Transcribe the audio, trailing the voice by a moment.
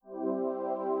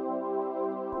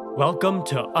Welcome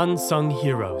to Unsung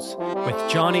Heroes with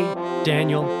Johnny,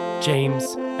 Daniel,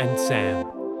 James, and Sam.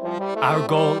 Our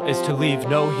goal is to leave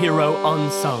no hero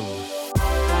unsung.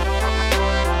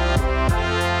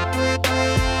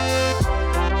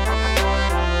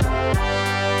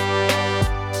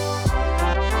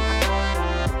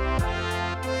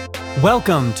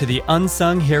 Welcome to the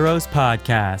Unsung Heroes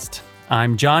podcast.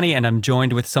 I'm Johnny, and I'm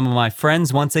joined with some of my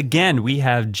friends once again. We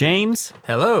have James.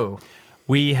 Hello.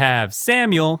 We have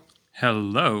Samuel.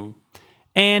 Hello.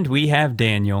 And we have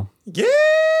Daniel. Yeah!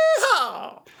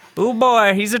 Oh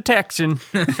boy, he's a Texan.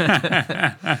 I'm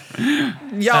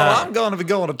going to be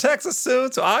going to Texas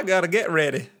soon, so I got to get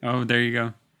ready. Oh, there you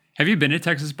go. Have you been to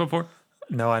Texas before?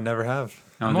 No, I never have.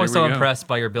 Oh, I'm there always we so go. impressed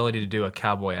by your ability to do a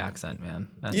cowboy accent, man.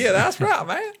 That's right,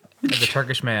 man. As a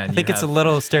Turkish man, I think it's a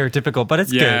little stereotypical, but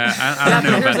it's good. I don't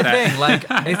know Here's about the that. thing, like,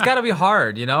 it's got to be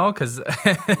hard, you know, because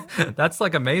that's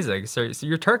like amazing. So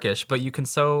you're Turkish, but you can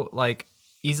so like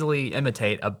easily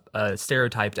imitate a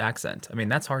stereotyped accent. I mean,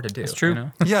 that's hard to do. It's true. You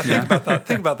know? Yeah, think about that.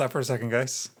 Think about that for a second,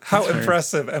 guys. How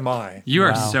impressive am I? You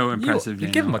are Wow. so impressive. You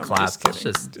give him a Daniel. clap. just It's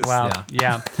kidding. just Wow.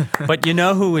 Yeah. Yeah. But you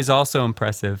know who is also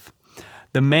impressive?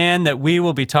 The man that we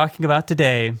will be talking about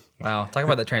today. Wow. Talk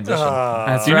about that transition.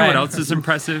 That's You know right. what else is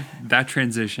impressive? That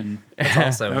transition. It's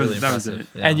also that was- really that was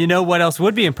impressive. it. Yeah. And you know what else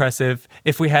would be impressive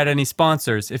if we had any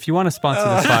sponsors? If you want to sponsor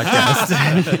this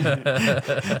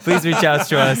podcast, please reach out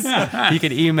to us. You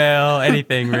can email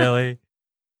anything, really.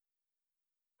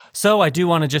 So I do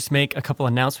want to just make a couple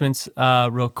announcements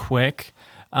real quick.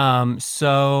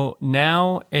 So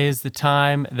now is the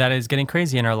time that is getting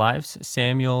crazy in our lives.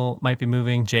 Samuel might be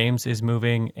moving, James is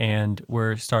moving, and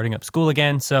we're starting up school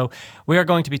again. So we are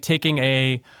going to be taking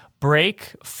a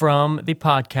break from the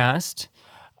podcast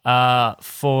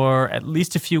for at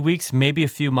least a few weeks, maybe a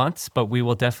few months, but we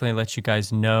will definitely let you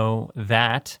guys know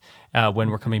that when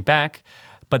we're coming back.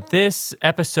 But this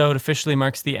episode officially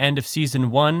marks the end of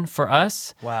season 1 for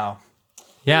us. Wow.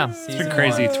 Yeah. It's been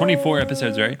crazy. 24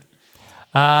 episodes, right?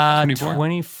 24?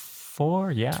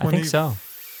 24? Yeah, I think so.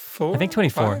 I think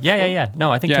 24. Yeah. No,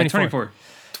 I think Yeah, 24.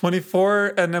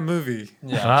 24 and a movie.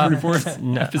 Yeah. 24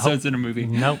 No, episodes in a movie.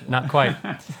 Nope, not quite.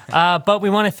 But we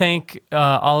want to thank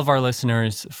all of our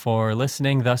listeners for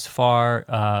listening thus far.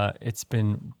 It's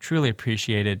been truly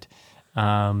appreciated.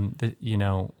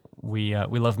 We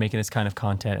love making this kind of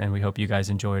content, and we hope you guys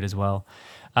enjoy it as well.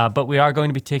 But we are going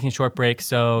to be taking a short break,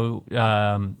 so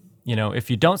if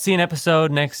you don't see an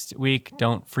episode next week,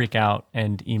 don't freak out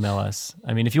and email us.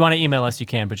 I mean, if you want to email us, you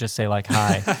can, but just say like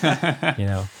hi.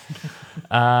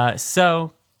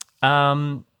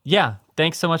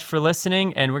 Thanks so much for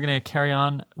listening, and we're going to carry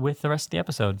on with the rest of the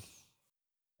episode.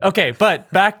 Okay,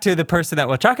 but back to the person that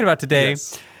we're talking about today.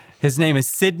 Yes. His name is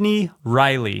Sidney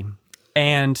Reilly,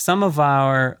 and some of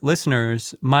our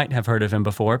listeners might have heard of him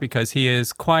before because he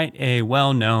is quite a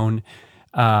well-known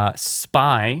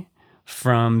spy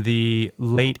from the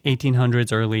late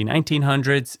 1800s, early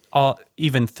 1900s,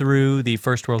 even through the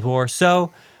First World War.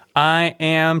 So I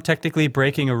am technically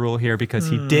breaking a rule here because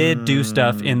he did do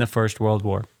stuff in the First World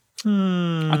War.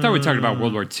 I thought we talked about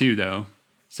World War II, though.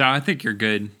 So I think you're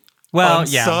good. Well,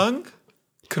 yeah. Unsung?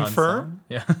 Confirm?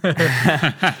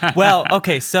 Yeah. Well,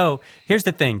 okay, so here's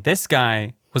the thing. This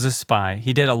guy was a spy.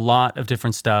 He did a lot of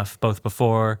different stuff, both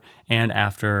before and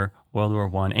after World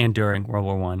War I and during World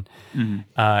War I.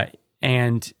 Mm-hmm.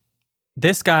 And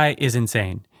this guy is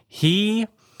insane. He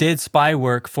did spy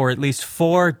work for at least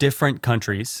 4 different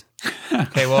countries.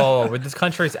 Okay, well, were these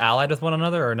countries allied with one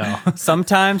another or no?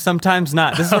 Sometimes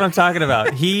not. This is what I'm talking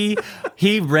about. He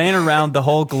ran around the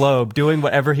whole globe doing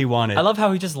whatever he wanted. I love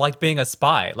how he just liked being a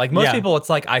spy. Like most Yeah. people,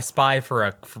 it's like I spy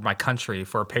for my country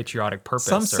for a patriotic purpose.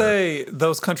 Some say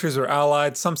those countries were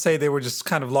allied. Some say they were just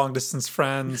kind of long distance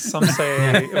friends. Some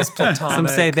say it was platonic. Some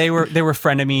say they were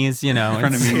frenemies,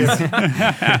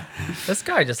 Frenemies. This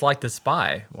guy just liked to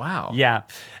spy. Wow. Yeah.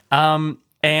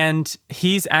 And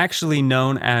he's actually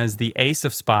known as the Ace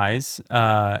of Spies.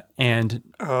 And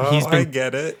I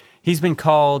get it. he's been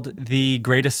called the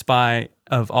greatest spy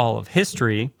of all of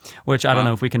history, which I don't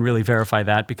know if we can really verify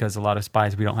that because a lot of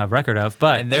spies we don't have record of.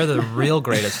 But And they're the real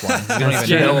greatest ones. You don't even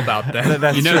true. know about them.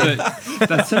 that's You know true.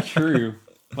 that's so true.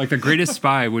 Like the greatest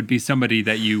spy would be somebody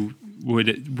that who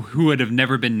would have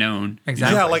never been known.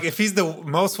 Exactly. Yeah, like if he's the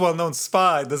most well-known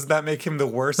spy, doesn't that make him the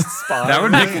worst spy? That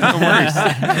would make it the worst.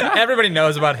 Everybody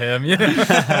knows about him. You know?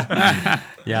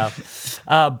 Yeah.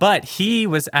 But he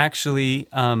was actually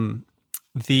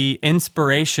the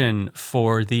inspiration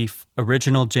for the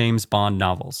original James Bond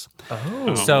novels.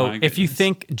 Oh. So my if you goodness.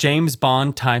 think James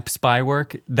Bond type spy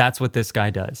work, that's what this guy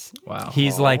does. Wow.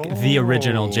 He's like the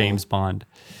original James Bond.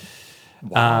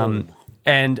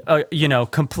 and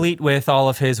complete with all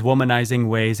of his womanizing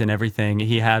ways and everything,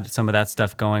 he had some of that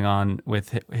stuff going on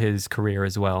with his career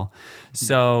as well.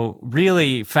 So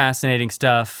really fascinating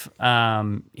stuff.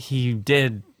 He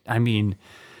did,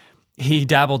 he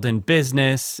dabbled in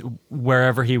business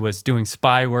wherever he was doing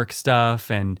spy work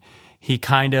stuff, and he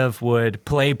kind of would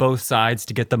play both sides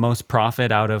to get the most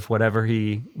profit out of whatever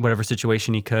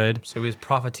situation he could. So he was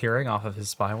profiteering off of his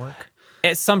spy work?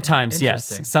 Sometimes,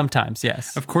 yes. Interesting. Sometimes,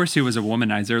 yes. Of course, he was a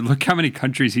womanizer. Look how many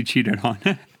countries he cheated on.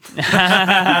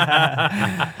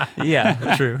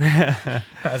 Yeah, true.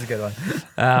 That's a good one.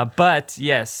 But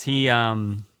yes, he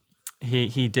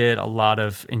did a lot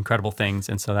of incredible things,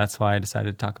 and so that's why I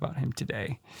decided to talk about him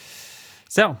today.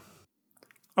 So,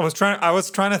 I was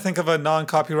trying to think of a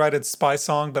non-copyrighted spy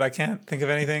song, but I can't think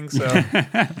of anything. So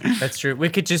that's true. We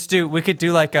could do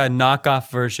like a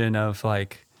knockoff version of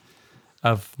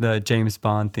the James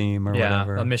Bond theme or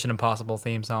whatever. A Mission Impossible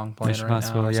theme song playing Mission right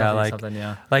Impossible, now. Or yeah, something,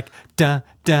 yeah. like da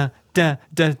da da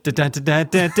da da da da da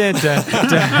da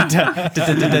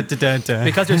da da da.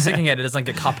 Because you're singing it, it doesn't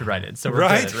get copyrighted, so we're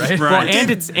Right. good, right? Well, and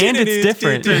it's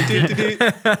different.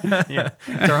 Yeah,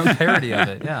 it's our own parody of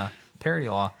it. Yeah, parody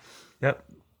law. Yep.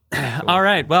 All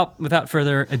right. Well, without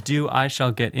further ado, I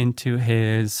shall get into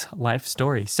his life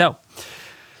story. So,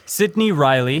 Sidney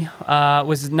Reilly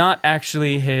was not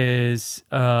actually his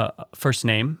first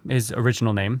name, his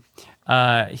original name.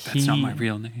 That's not my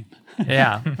real name.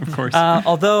 Yeah. Of course.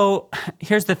 Although,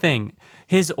 here's the thing.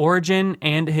 His origin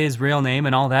and his real name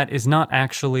and all that is not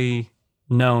actually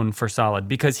known for solid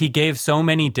because he gave so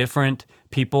many different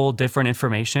people different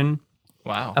information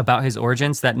Wow. about his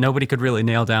origins that nobody could really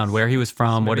nail down where he was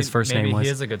from, what his first name was. Maybe he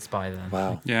is a good spy then.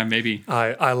 wow. Yeah, maybe.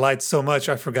 I lied so much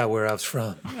I forgot where I was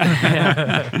from.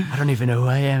 I don't even know who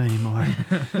I am anymore.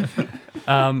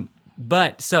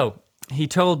 But so he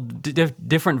told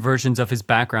different versions of his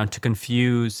background to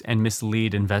confuse and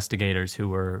mislead investigators who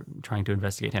were trying to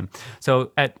investigate him.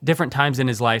 So at different times in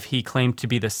his life, he claimed to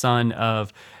be the son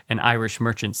of an Irish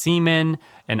merchant seaman,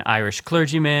 an Irish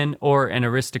clergyman, or an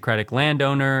aristocratic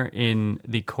landowner in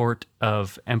the court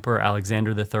of Emperor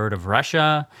Alexander III of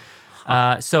Russia.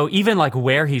 So even like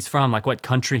where he's from, like what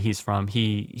country he's from,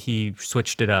 he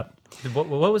switched it up. What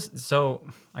was so?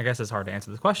 I guess it's hard to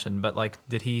answer this question, but like,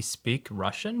 did he speak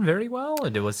Russian very well, or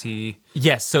was he?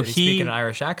 Yes, so Did he speak an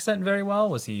Irish accent very well?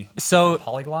 Was he so a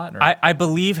polyglot? Or? I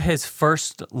believe his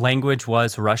first language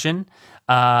was Russian,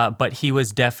 but he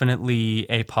was definitely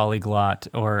a polyglot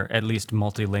or at least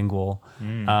multilingual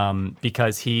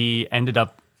because he ended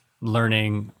up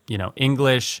learning,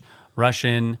 English,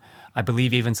 Russian, I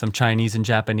believe even some Chinese and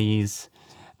Japanese.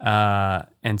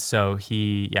 And so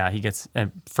he gets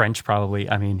French probably.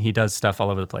 I mean, he does stuff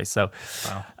all over the place. So,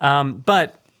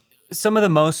 but some of the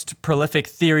most prolific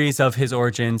theories of his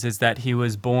origins is that he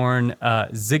was born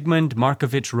Zygmunt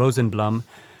Markovich Rosenblum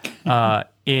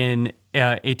in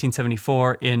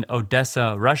 1874 in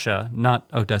Odessa, Russia, not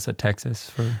Odessa, Texas,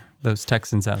 for those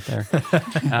Texans out there.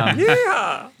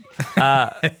 Yeah.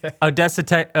 Odessa,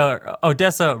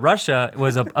 Russia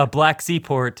was a Black Sea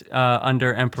port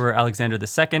under Emperor Alexander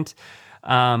II,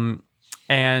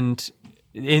 and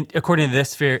according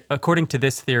to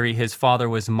this theory, his father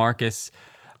was Marcus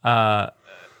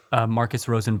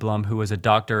Rosenblum, who was a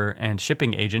doctor and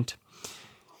shipping agent,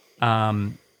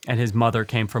 and his mother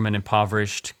came from an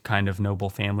impoverished kind of noble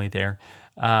family there.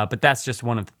 But that's just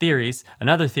one of the theories.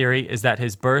 Another theory is that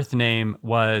his birth name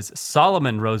was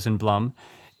Solomon Rosenblum.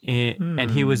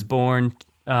 And he was born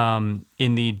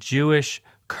in the Jewish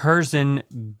Kherson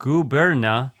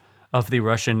gubernia of the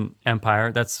Russian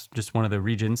Empire. That's just one of the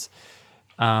regions.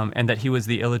 And that he was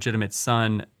the illegitimate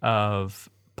son of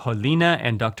Paulina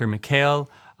and Dr.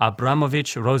 Mikhail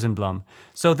Abramovich Rosenblum.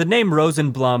 So the name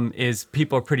Rosenblum is,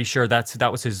 people are pretty sure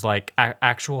that was his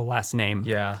actual last name.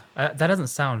 Yeah, that doesn't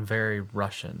sound very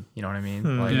Russian. You know what I mean?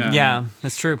 Yeah,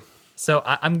 that's true. So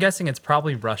I'm guessing it's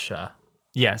probably Russia.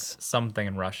 Yes. Something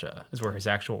in Russia is where his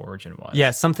actual origin was.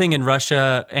 Yeah, something in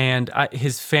Russia, and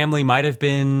his family might have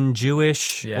been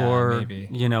Jewish, or maybe.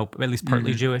 At least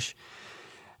partly Jewish.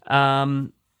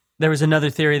 There was another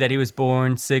theory that he was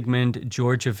born Zygmunt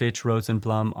Georgievich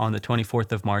Rosenblum on the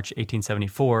 24th of March,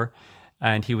 1874,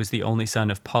 and he was the only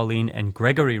son of Pauline and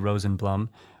Gregory Rosenblum,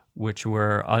 which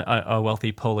were a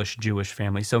wealthy Polish Jewish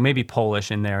family. So maybe Polish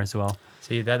in there as well.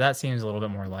 See, that seems a little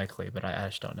bit more likely, but I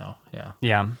just don't know. Yeah.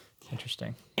 Yeah.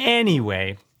 Interesting.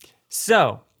 Anyway,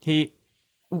 so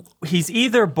he's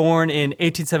either born in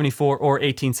 1874 or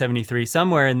 1873,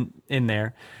 somewhere in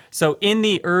there. So in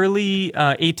the early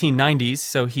 1890s,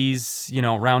 so he's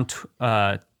around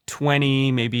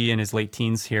 20, maybe in his late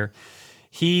teens here.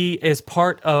 he is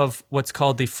part of what's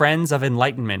called the Friends of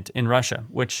Enlightenment in Russia,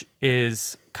 which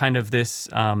is kind of this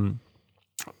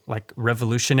like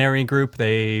revolutionary group.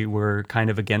 They were kind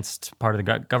of against part of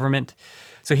the government.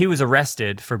 So he was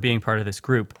arrested for being part of this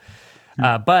group.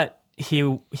 But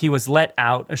he was let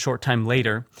out a short time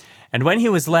later. And when he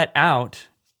was let out,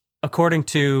 according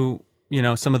to,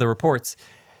 some of the reports,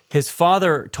 his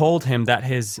father told him that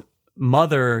his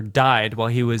mother died while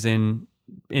he was in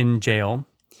jail,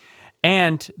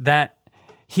 and that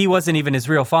he wasn't even his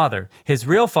real father. His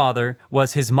real father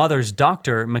was his mother's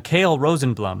doctor, Mikhail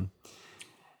Rosenblum.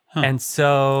 And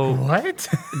so What?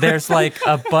 there's like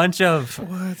a bunch of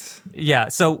What? yeah.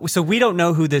 So we don't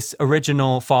know who this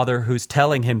original father who's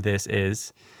telling him this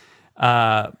is,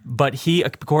 but he,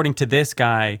 according to this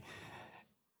guy,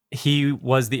 he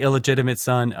was the illegitimate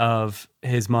son of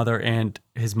his mother and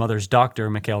his mother's doctor,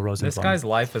 Mikhail Rosenblum. This guy's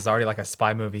life is already like a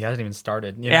spy movie. He hasn't even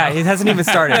started. Yeah, it hasn't even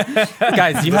started.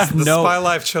 Guys, you have The no spy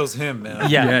life chose him, man.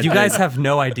 Yeah, you guys have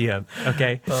no idea.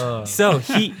 Okay, so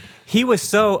he was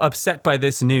so upset by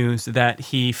this news that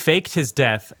he faked his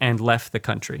death and left the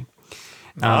country.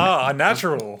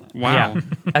 Unnatural. Wow. Yeah.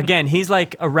 Again, he's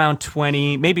like around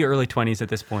 20, maybe early 20s at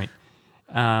this point.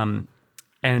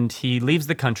 And he leaves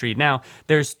the country. Now,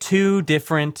 there's two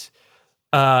different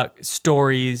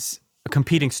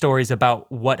competing stories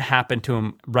about what happened to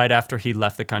him right after he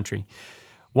left the country.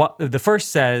 The first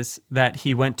says that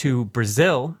he went to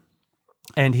Brazil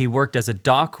and he worked as a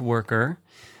dock worker.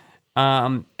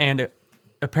 And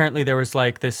apparently there was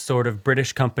like this sort of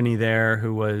British company there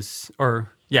it was a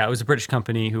British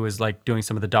company who was like doing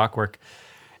some of the dock work.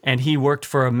 And he worked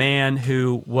for a man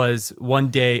who was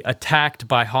one day attacked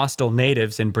by hostile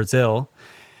natives in Brazil.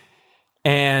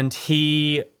 And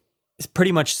he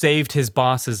pretty much saved his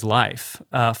boss's life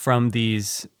from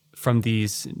these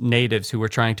natives who were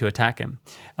trying to attack him.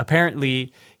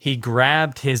 Apparently, he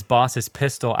grabbed his boss's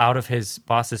pistol out of his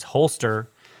boss's holster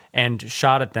and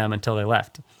shot at them until they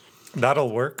left.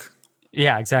 That'll work.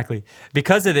 Yeah, exactly.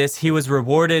 Because of this, he was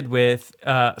rewarded with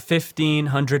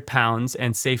 1,500 pounds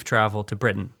and safe travel to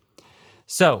Britain.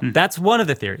 So that's one of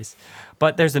the theories.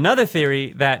 But there's another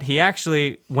theory that he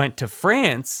actually went to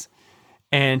France,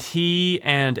 and he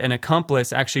and an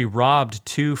accomplice actually robbed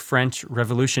 2 French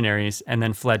revolutionaries and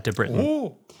then fled to Britain.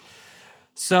 Ooh.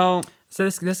 So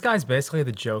this guy's basically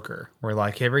the Joker, where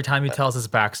like every time he tells his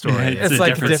backstory, It's it's a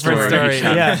like a different different story.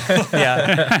 story.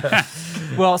 Yeah.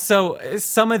 Well, so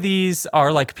some of these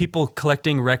are like people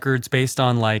collecting records based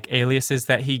on like aliases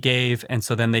that he gave, and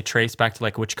so then they trace back to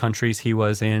like which countries he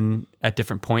was in at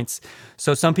different points.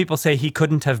 So some people say he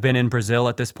couldn't have been in Brazil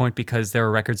at this point because there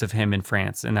are records of him in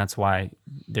France, and that's why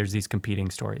there's these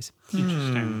competing stories.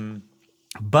 Interesting.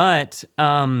 But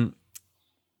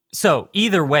so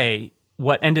either way,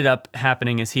 what ended up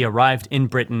happening is he arrived in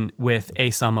Britain with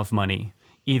a sum of money,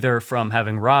 either from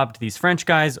having robbed these French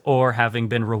guys or having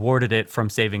been rewarded it from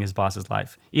saving his boss's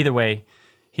life. Either way,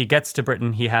 he gets to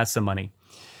Britain, he has some money.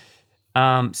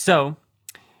 So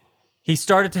he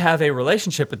started to have a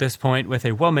relationship at this point with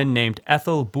a woman named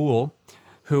Ethel Boole,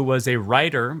 who was a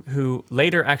writer who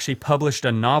later actually published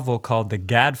a novel called The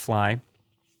Gadfly,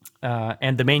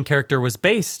 and the main character was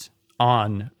based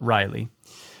on Reilly.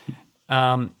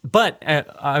 But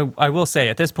I will say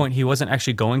at this point, he wasn't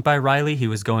actually going by Reilly. He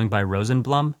was going by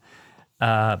Rosenblum,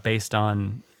 based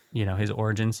on, his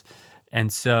origins.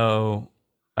 And so,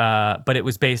 but it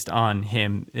was based on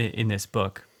him in this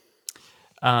book.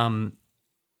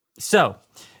 So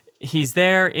he's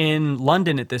there in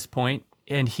London at this point,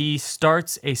 and he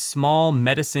starts a small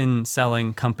medicine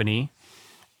selling company,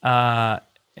 it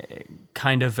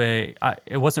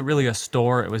wasn't really a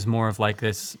store. It was more of like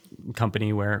this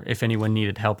company where if anyone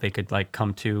needed help, they could like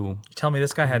come to. Tell me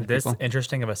this guy had this people.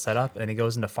 interesting of a setup, and he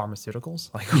goes into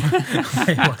pharmaceuticals. Like,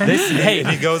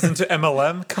 He goes into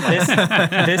MLM. Come on.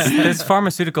 This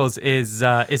pharmaceuticals is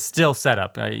still set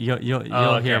up.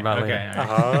 You'll hear about it later.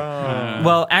 Okay.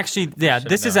 Well, actually, yeah,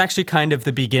 this is actually kind of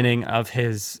the beginning of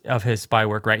his spy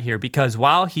work right here, because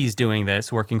while he's doing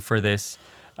this, working for this,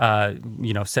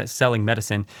 selling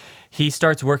medicine, he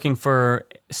starts working for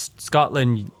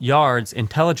Scotland Yard's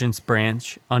intelligence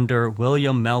branch under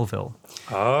William Melville.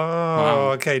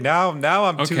 Oh, okay. Now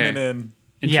I'm tuning in.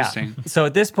 Interesting. Yeah. So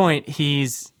at this point,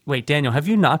 wait, Daniel, have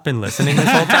you not been listening this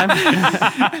whole time?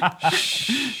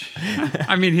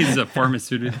 I mean, he's a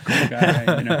pharmaceutical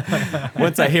guy,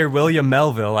 Once I hear William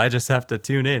Melville, I just have to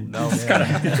tune in. Once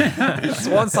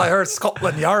I heard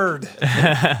Scotland Yard.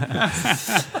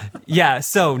 Yeah,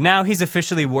 so now he's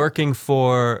officially working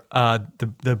for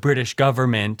the British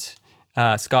government,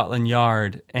 Scotland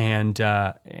Yard, and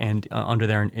under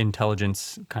their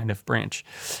intelligence kind of branch.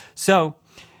 So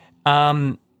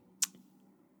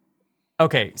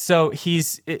Okay, so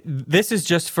this is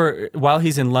just for while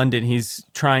he's in London, he's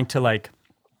trying to like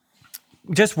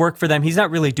just work for them. He's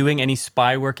not really doing any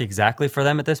spy work exactly for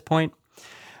them at this point.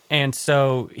 And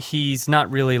so he's not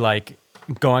really like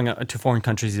going to foreign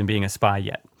countries and being a spy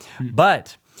yet.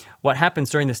 But what happens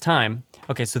during this time,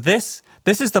 okay, so this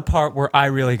is the part where I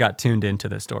really got tuned into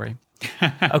this story.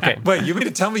 Okay. Wait, you mean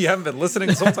to tell me you haven't been listening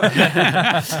this whole time?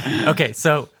 Okay,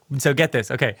 so get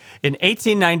this. Okay, in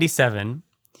 1897,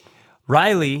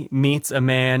 Riley meets a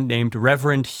man named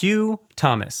Reverend Hugh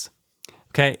Thomas.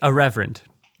 Okay, a Reverend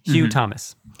Hugh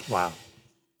Thomas. Wow.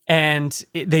 And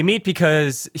they meet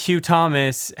because Hugh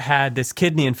Thomas had this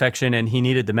kidney infection and he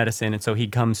needed the medicine, and so he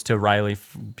comes to Riley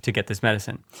to get this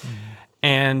medicine.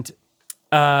 And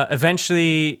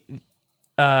eventually,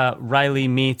 Riley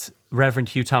meets Reverend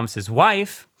Hugh Thomas's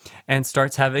wife and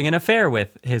starts having an affair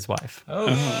with his wife. Oh,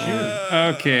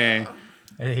 shoot. Okay.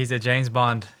 He's a James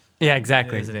Bond, Yeah,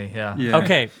 exactly. isn't he? Yeah. Yeah.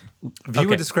 Okay.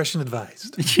 Viewer discretion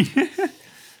advised.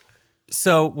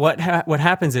 So what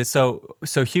happens is so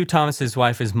Hugh Thomas's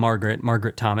wife is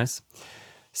Margaret Thomas.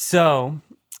 So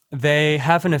they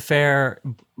have an affair.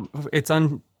 It's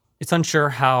unsure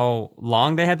how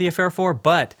long they had the affair for,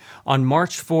 but on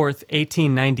March 4th,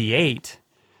 1898,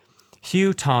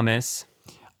 Hugh Thomas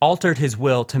altered his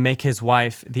will to make his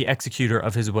wife the executor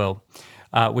of his will,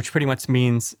 which pretty much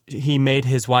means he made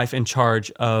his wife in charge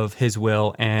of his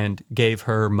will and gave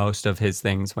her most of his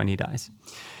things when he dies.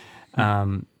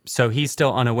 So he's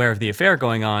still unaware of the affair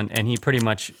going on, and he pretty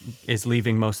much is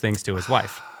leaving most things to his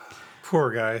wife. Poor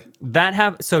guy.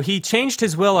 So he changed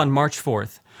his will on March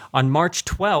 4th. On March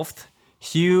 12th,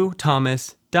 Hugh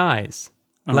Thomas dies.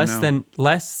 About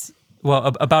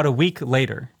a week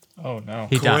later. Oh no.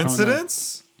 He dies.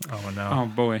 Coincidence? Oh no. Oh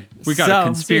boy, we got a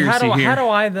conspiracy how do here. I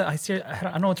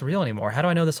don't know what's real anymore. How do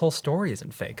I know this whole story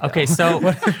isn't fake? Though? Okay, so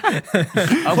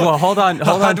well, hold on.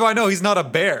 How do I know he's not a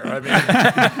bear? I mean,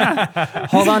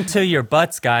 Hold on to your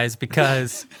butts, guys,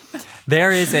 because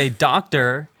there is a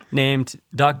doctor named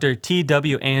Dr.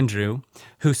 T.W. Andrew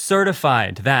who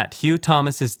certified that Hugh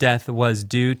Thomas's death was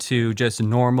due to just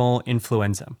normal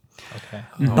influenza. Okay.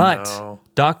 But no.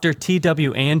 Dr.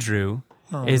 T.W. Andrew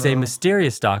is a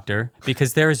mysterious doctor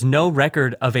because there is no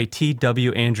record of a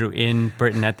T.W. Andrew in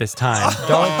Britain at this time.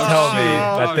 Don't tell me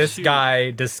that this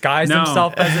guy disguised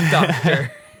himself as a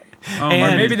doctor.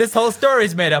 And Or maybe this whole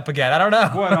story's made up again. I don't know.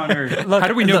 What on earth? Look, How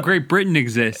do we know Great Britain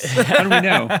exists? How do we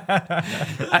know?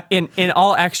 in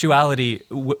all actuality,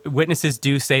 witnesses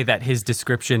do say that his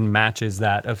description matches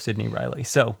that of Sidney Reilly.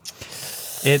 So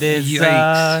it is.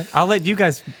 Yikes. I'll let you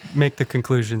guys make the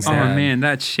conclusions. Oh there. man,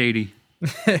 that's shady.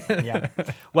 Yeah.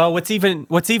 Well, what's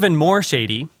even more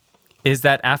shady is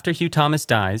that after Hugh Thomas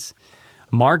dies,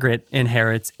 Margaret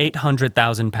inherits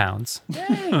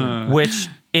 £800,000, which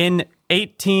in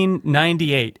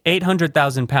 1898,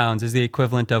 £800,000 is the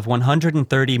equivalent of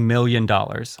 $130 million. Oh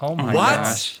my What?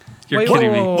 gosh. You're Wait,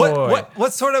 kidding whoa, me. whoa.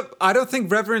 What sort of? I don't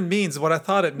think Reverend means what I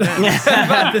thought it meant. I'm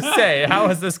about to say, how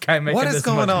is this guy making What is this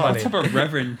going much on? money? What's up, a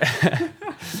reverend?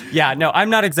 Yeah, no, I'm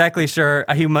not exactly sure.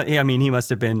 He must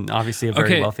have been obviously a very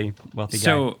Okay, wealthy guy.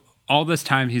 So all this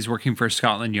time he's working for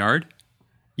Scotland Yard?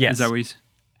 Yes. Is that what he's...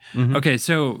 Okay,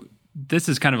 so this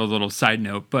is kind of a little side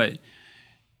note, but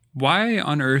why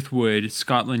on earth would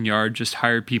Scotland Yard just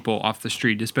hire people off the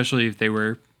street, especially if they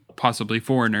were possibly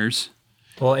foreigners?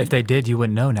 Well, if they did, you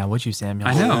wouldn't know now, would you, Samuel?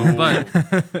 I know, but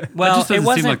Well, it just doesn't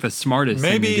wasn't. seem like the smartest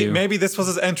thing to do. Maybe this was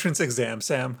his entrance exam,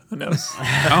 Sam. Who knows?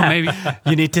 Oh, maybe.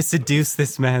 You need to seduce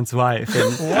this man's wife.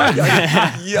 And,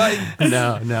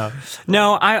 Yikes.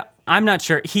 no. I'm not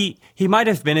sure. He might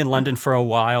have been in London for a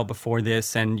while before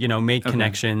this, and made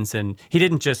connections, and he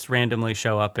didn't just randomly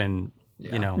show up and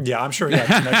Yeah, I'm sure he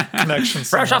had connections.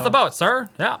 Fresh off the somehow. boat, sir.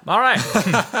 Yeah, all right.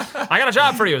 I got a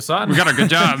job for you, son. We got a good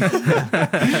job.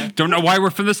 Don't know why we're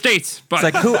from the States, but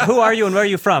It's like, who are you and where are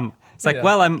you from? It's like,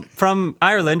 well, I'm from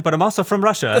Ireland, but I'm also from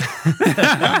Russia.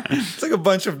 It's like a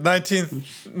bunch of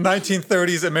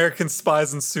 1930s American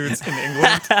spies in suits in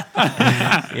England.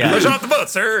 Yeah. Fresh off the boat,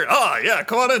 sir. Oh, yeah,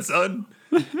 come on in, son.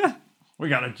 we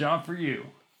got a job for you.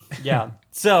 Yeah.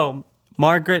 So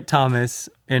Margaret Thomas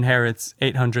inherits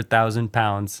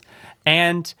 £800,000,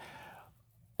 and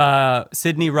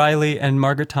Sidney Reilly and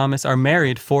Margaret Thomas are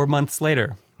married 4 months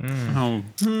later. Oh,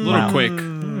 a little quick,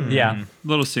 Yeah. a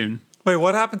little soon. Wait,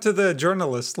 what happened to the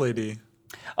journalist lady?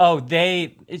 Oh,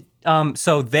 they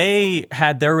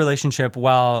had their relationship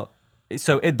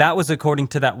that was according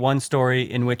to that one story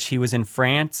in which he was in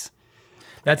France.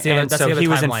 That's the other. And That's so the other he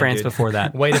was in timeline, France dude. before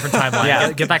that. Way different timeline.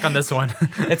 Yeah. Get back on this one.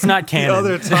 It's not The canon.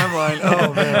 other timeline.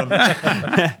 Oh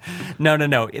man.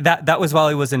 No. That was while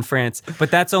he was in France,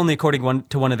 but that's only according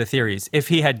to one of the theories. If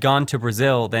he had gone to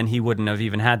Brazil, then he wouldn't have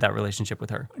even had that relationship with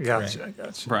her. Gotcha.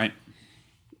 Right.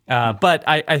 But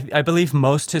I believe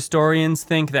most historians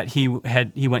think that he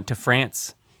went to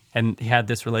France and he had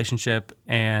this relationship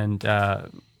and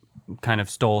kind of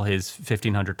stole his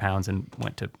 1,500 pounds and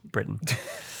went to Britain.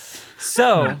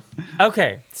 So,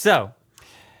 okay, so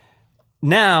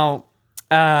now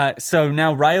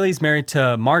Riley's married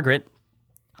to Margaret,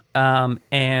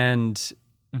 and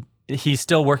he's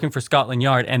still working for Scotland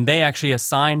Yard, and they actually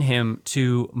assign him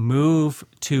to move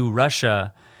to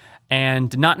Russia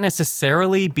and not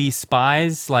necessarily be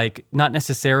spies, like not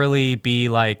necessarily be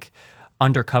like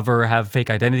undercover, have fake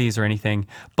identities or anything,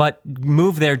 but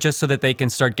move there just so that they can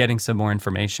start getting some more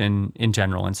information in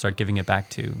general and start giving it back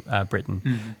to Britain.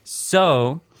 Mm-hmm.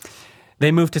 So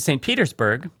they moved to St.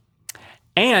 Petersburg,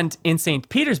 and in St.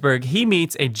 Petersburg, he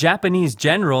meets a Japanese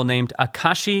general named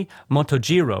Akashi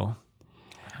Motojiro.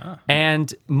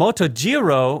 And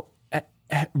Motojiro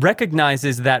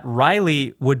recognizes that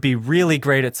Reilly would be really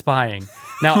great at spying.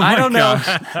 Now, I don't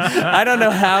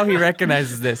know how he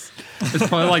recognizes this. It's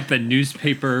probably like the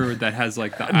newspaper that has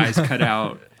like the eyes cut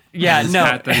out. Yeah, his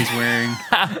hat that he's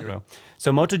wearing.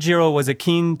 So Motojiro was a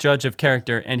keen judge of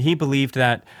character, and he believed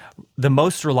that the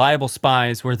most reliable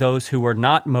spies were those who were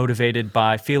not motivated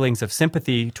by feelings of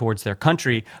sympathy towards their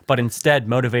country, but instead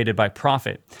motivated by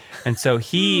profit. And so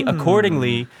he,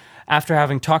 accordingly, after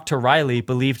having talked to Reilly,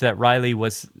 believed that Reilly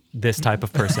was this type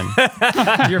of person.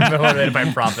 You're motivated by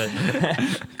profit.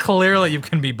 Clearly, you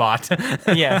can be bought.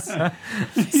 Yes.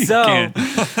 So,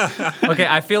 okay,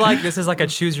 I feel like this is like a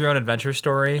choose your own adventure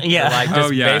story. Yeah. Like just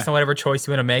Oh, yeah. based on whatever choice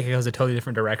you want to make, it goes a totally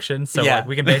different direction. So Yeah. like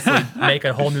we can basically make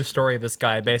a whole new story of this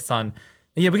guy based on.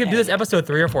 Yeah, we can do this episode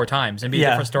 3 or 4 times and be a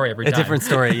different story every time. A different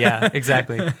story, yeah,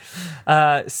 exactly.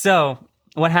 So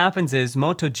what happens is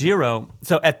Motojiro,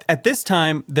 so at this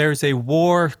time, there's a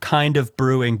war kind of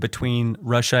brewing between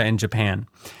Russia and Japan.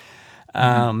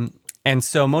 And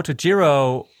so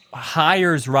Motojiro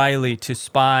hires Reilly to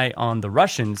spy on the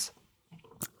Russians,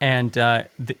 and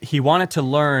he wanted to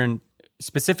learn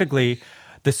specifically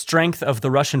the strength of the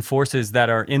Russian forces that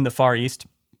are in the Far East,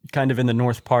 kind of in the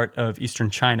north part of eastern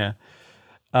China,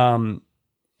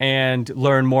 and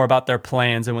learn more about their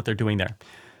plans and what they're doing there.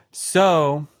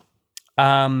 So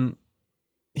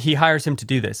he hires him to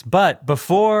do this. But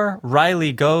before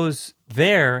Reilly goes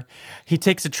there, he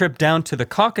takes a trip down to the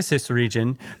Caucasus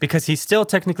region because he's still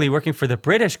technically working for the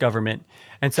British government.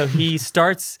 And so he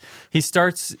starts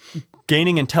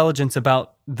gaining intelligence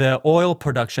about the oil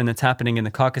production that's happening in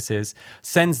the Caucasus,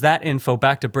 sends that info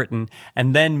back to Britain,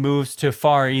 and then moves to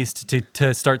Far East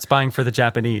to start spying for the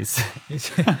Japanese. This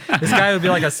guy would be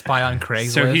like a spy on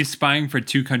Craigslist. So he's spying for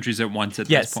 2 countries at once at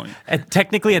this point.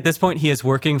 Technically, at this point, he is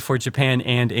working for Japan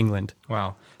and England.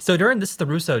 Wow. So during the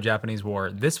Russo-Japanese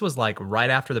War, this was like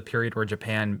right after the period where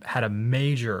Japan had a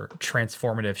major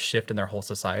transformative shift in their whole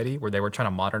society, where they were trying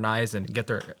to modernize and get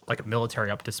their like military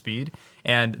up to speed.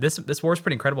 And this war is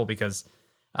pretty incredible because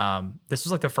this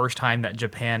was like the first time that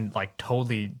Japan like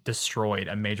totally destroyed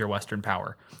a major Western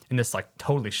power, and this like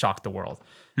totally shocked the world.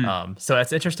 So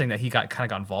it's interesting that he kind of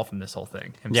got involved in this whole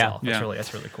thing himself. Yeah.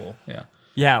 That's really cool. Yeah.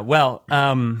 Yeah. Well.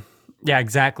 Yeah,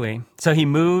 exactly. So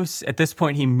at this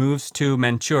point, he moves to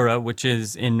Manchuria, which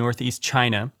is in northeast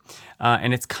China,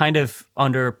 and it's kind of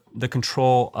under the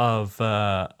control of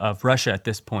Russia at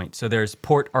this point. So there's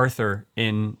Port Arthur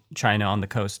in China on the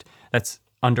coast that's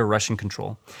under Russian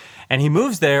control. And he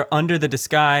moves there under the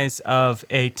disguise of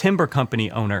a timber company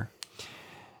owner.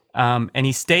 And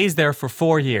he stays there for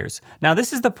 4 years. Now,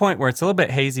 this is the point where it's a little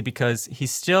bit hazy because he's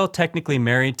still technically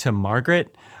married to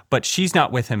Margaret, but she's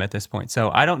not with him at this point.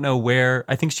 So I don't know where.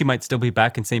 I think she might still be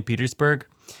back in St. Petersburg.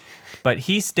 But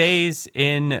he stays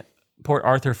in Port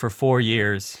Arthur for 4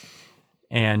 years.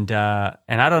 And I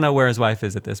don't know where his wife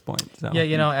is at this point. So.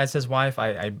 Yeah, as his wife,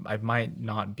 I might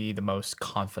not be the most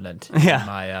confident Yeah. in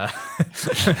my...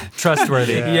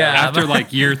 Trustworthy. Yeah. After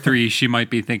like year 3, she might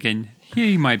be thinking,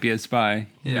 he might be a spy.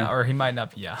 Yeah, or he might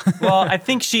not be, yeah. Well, I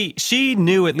think she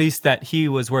knew at least that he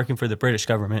was working for the British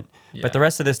government. Yeah. But the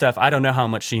rest of this stuff, I don't know how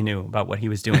much she knew about what he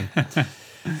was doing.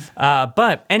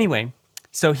 But anyway,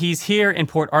 so he's here in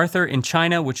Port Arthur in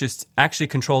China, which is actually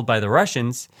controlled by the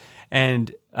Russians.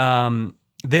 And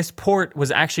this port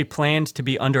was actually planned to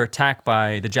be under attack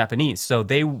by the Japanese. So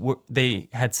they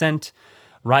had sent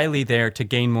Reilly there to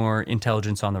gain more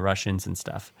intelligence on the Russians and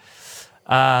stuff.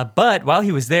 But while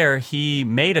he was there, he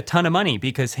made a ton of money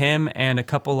because him and a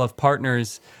couple of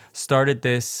partners started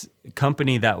this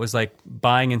company that was like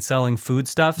buying and selling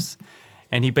foodstuffs.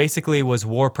 And he basically was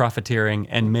war profiteering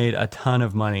and made a ton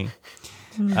of money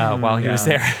while he was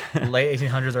there. Late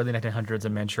 1800s, early 1900s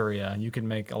in Manchuria. You can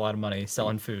make a lot of money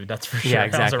selling food. That's for sure. Yeah,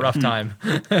 That was a rough time.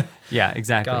 Yeah,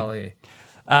 exactly. Golly.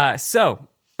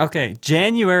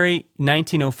 January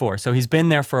 1904. So he's been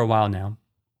there for a while now.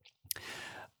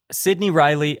 Sidney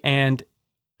Reilly and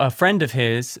a friend of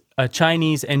his, a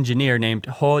Chinese engineer named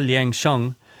Ho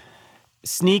Liangsheng,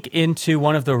 sneak into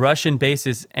one of the Russian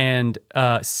bases and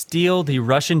steal the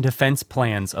Russian defense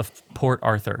plans of Port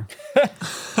Arthur.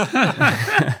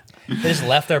 They just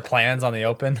left their plans on the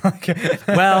open.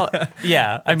 Well,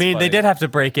 yeah. I mean, funny. they did have to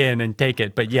break in and take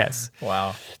it, but yes.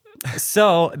 Wow.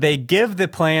 So they give the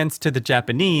plans to the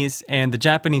Japanese, and the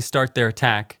Japanese start their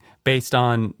attack based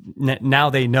on now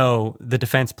they know the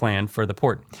defense plan for the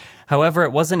port. However,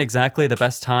 it wasn't exactly the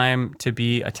best time to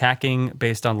be attacking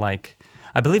based on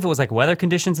I believe it was weather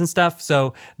conditions and stuff.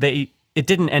 So it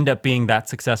didn't end up being that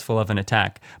successful of an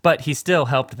attack, but he still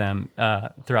helped them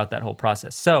throughout that whole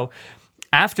process. So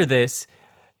after this,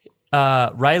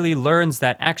 Riley learns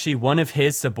that actually one of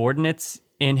his subordinates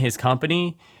in his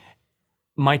company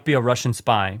might be a Russian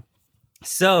spy.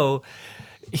 So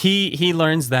he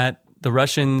learns that the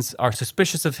Russians are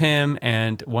suspicious of him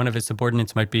and one of his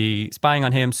subordinates might be spying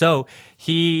on him. So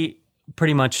he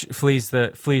pretty much flees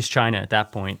China at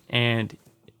that point, and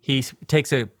he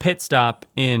takes a pit stop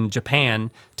in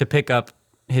Japan to pick up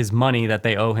his money that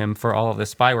they owe him for all of the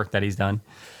spy work that he's done.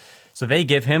 So they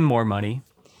give him more money,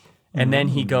 and then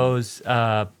he goes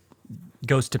to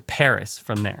Paris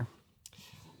from there.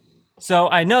 So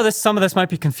I know some of this might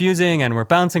be confusing, and we're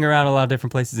bouncing around a lot of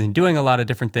different places and doing a lot of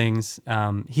different things.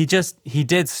 He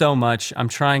did so much. I'm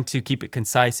trying to keep it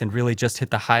concise and really just hit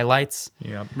the highlights.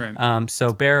 Yep. Right.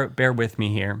 So bear with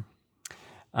me here.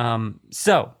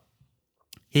 So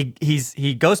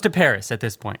he goes to Paris at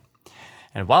this point,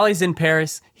 and while he's in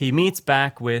Paris, he meets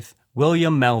back with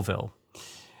William Melville,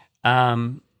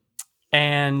 and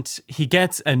he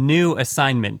gets a new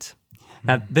assignment.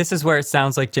 Now, this is where it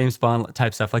sounds like James Bond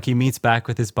type stuff. Like he meets back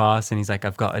with his boss and he's like,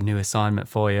 I've got a new assignment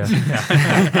for you.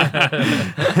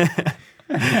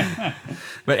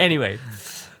 But anyway,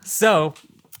 so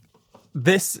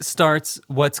this starts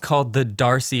what's called the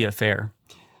Darcy Affair.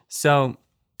 So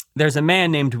there's a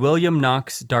man named William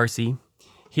Knox Darcy.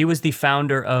 He was the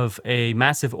founder of a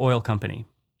massive oil company.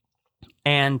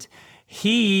 And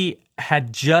he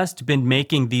had just been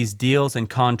making these deals and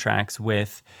contracts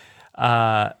with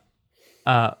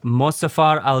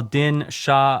Mozaffar al-Din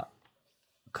Shah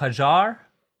Qajar?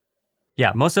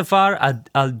 Yeah, Mozaffar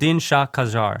al-Din Shah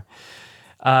Qajar,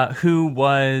 who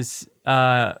was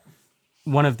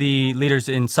one of the leaders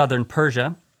in southern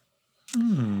Persia.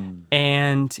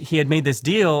 And he had made this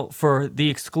deal for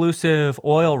the exclusive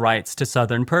oil rights to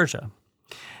southern Persia.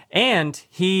 And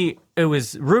it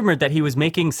was rumored that he was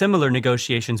making similar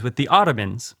negotiations with the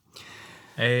Ottomans.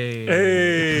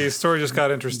 Hey, story just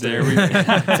got interesting. There we go.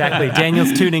 Exactly.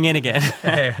 Daniel's tuning in again.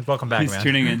 Hey, welcome back, He's man.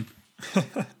 tuning in.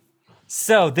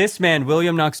 So this man,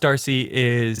 William Knox Darcy,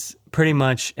 is pretty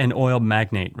much an oil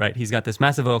magnate, right? He's got this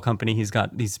massive oil company. He's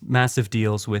got these massive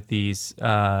deals with these,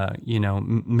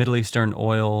 Middle Eastern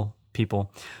oil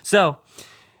people. So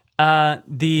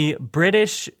the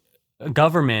British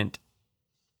government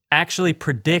actually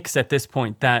predicts at this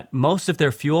point that most of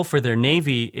their fuel for their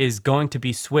navy is going to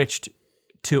be switched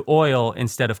to oil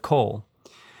instead of coal.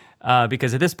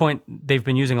 Because at this point, they've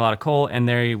been using a lot of coal and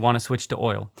they want to switch to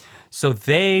oil. So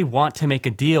they want to make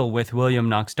a deal with William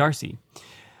Knox Darcy.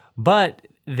 But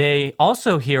they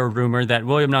also hear a rumor that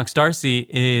William Knox Darcy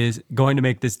is going to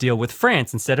make this deal with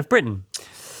France instead of Britain.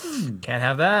 Can't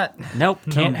have that. Nope,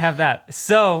 can't have that.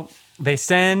 So they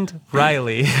send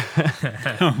Riley.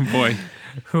 Oh, boy.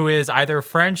 Who is either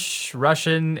French,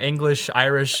 Russian, English,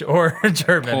 Irish, or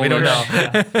German. We don't know.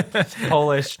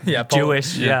 Polish, Yeah,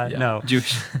 Jewish. yeah. No.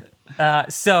 Jewish.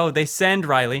 So they send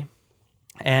Riley.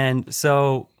 And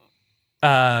so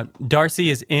Darcy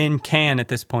is in Cannes at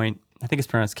this point. I think it's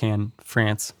pronounced Cannes,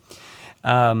 France.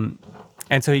 And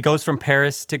so he goes from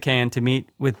Paris to Cannes to meet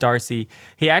with Darcy.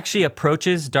 He actually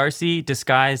approaches Darcy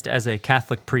disguised as a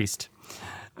Catholic priest.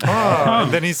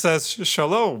 And then he says,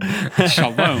 Shalom.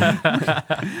 Shalom.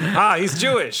 He's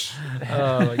Jewish.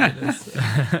 Oh, my goodness.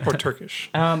 Or Turkish.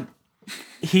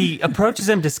 He approaches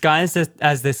him disguised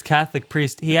as this Catholic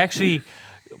priest. He actually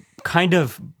kind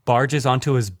of barges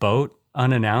onto his boat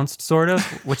unannounced, sort of,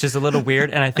 which is a little weird.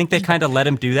 And I think they kind of let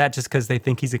him do that just because they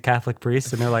think he's a Catholic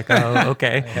priest. And they're like, oh,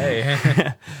 okay.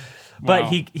 Hey. But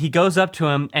Wow. he goes up to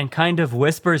him and kind of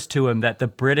whispers to him that the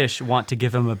British want to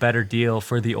give him a better deal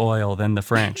for the oil than the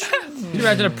French. Can you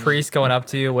imagine a priest going up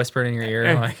to you, whispering in your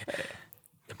ear, like,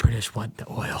 the British want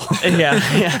the oil.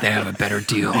 yeah. They have a better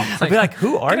deal. I'd be like,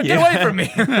 who are you? Get away from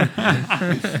me.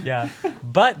 Yeah.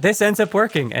 But this ends up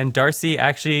working, and Darcy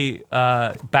actually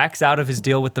backs out of his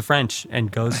deal with the French and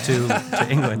goes to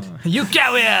England. You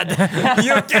coward!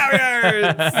 You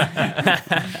cowards!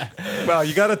 Wow,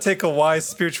 you got to take a wise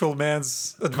spiritual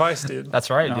man's advice, dude. That's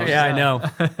right. Dude. Yeah, I know.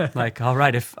 Like, all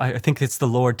right, if I think it's the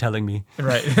Lord telling me.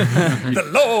 Right. The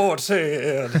Lord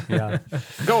said, Yeah.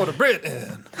 go to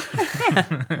Britain.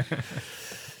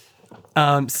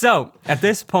 So at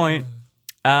this point,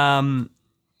 so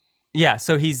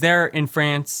he's there in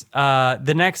France.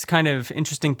 The next kind of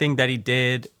interesting thing that he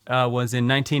did was in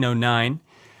 1909.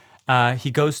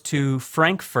 He goes to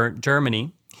Frankfurt,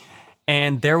 Germany,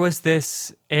 and there was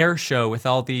this air show with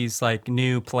all these like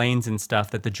new planes and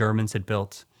stuff that the Germans had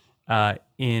built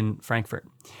in Frankfurt.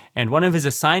 And one of his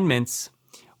assignments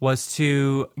was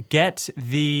to get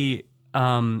the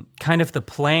kind of the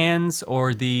plans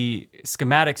or the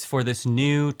schematics for this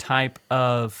new type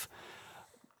of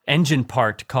engine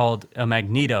part called a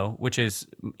magneto, which is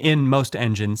in most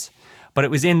engines, but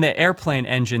it was in the airplane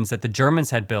engines that the Germans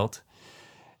had built.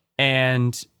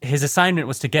 And his assignment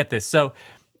was to get this. So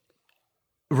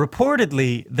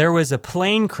reportedly, there was a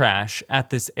plane crash at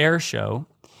this air show.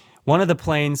 One of the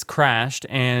planes crashed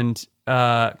and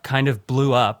kind of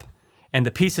blew up, and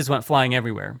the pieces went flying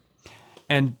everywhere.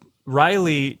 And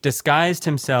Reilly disguised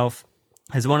himself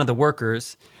as one of the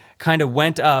workers, kind of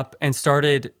went up and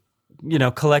started,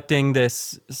 collecting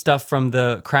this stuff from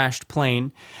the crashed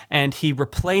plane, and he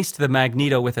replaced the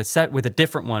magneto with a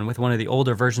different one, with one of the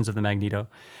older versions of the magneto.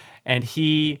 And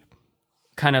he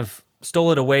kind of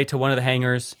stole it away to one of the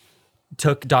hangars,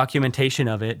 took documentation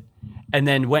of it, and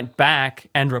then went back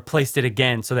and replaced it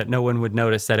again so that no one would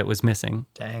notice that it was missing.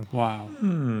 Dang. Wow.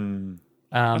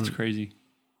 That's crazy.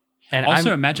 And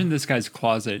Also, imagine this guy's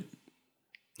closet.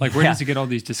 Like, where does he get all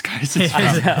these disguises from?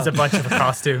 It's a bunch of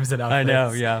costumes and outfits. I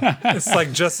know, yeah. It's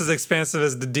like just as expansive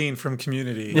as the dean from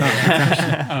Community.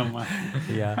 Oh, my.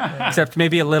 Yeah, except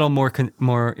maybe a little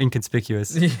more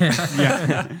inconspicuous.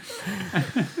 Yeah.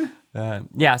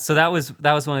 So that was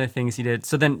one of the things he did.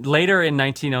 So then later in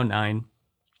 1909,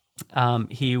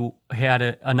 he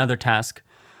had another task,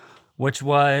 which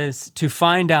was to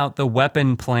find out the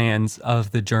weapon plans of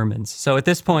the Germans. So at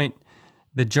this point,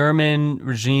 the German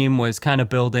regime was kind of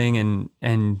building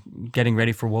and getting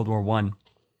ready for World War I.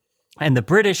 And the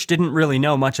British didn't really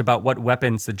know much about what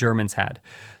weapons the Germans had.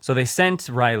 So they sent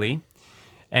Reilly,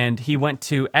 and he went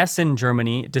to Essen,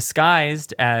 Germany,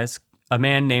 disguised as a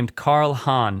man named Karl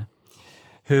Hahn,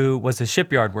 who was a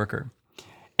shipyard worker.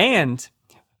 And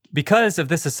because of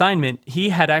this assignment, he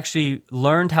had actually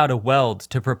learned how to weld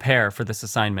to prepare for this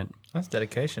assignment. That's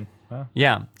dedication. Wow.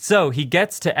 Yeah. So he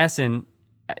gets to Essen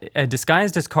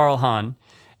disguised as Karl Hahn,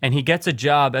 and he gets a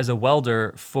job as a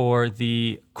welder for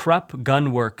the Krupp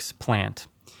Gunworks plant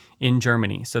in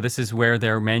Germany. So this is where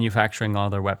they're manufacturing all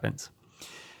their weapons.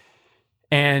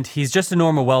 And he's just a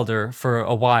normal welder for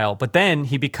a while, but then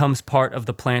he becomes part of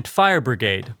the plant fire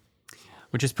brigade,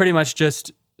 which is pretty much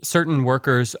just certain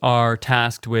workers are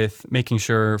tasked with making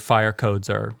sure fire codes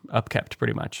are upkept,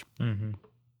 pretty much. Mm-hmm.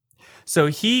 So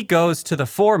he goes to the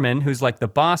foreman, who's like the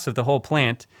boss of the whole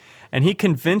plant, and he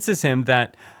convinces him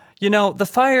that, the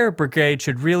fire brigade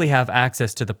should really have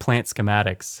access to the plant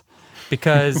schematics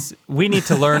because we need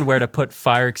to learn where to put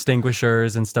fire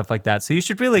extinguishers and stuff like that. So you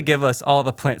should really give us all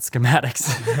the plant schematics.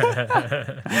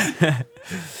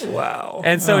 Wow.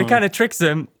 And so he kind of tricks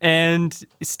him and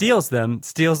steals these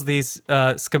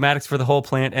schematics for the whole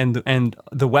plant and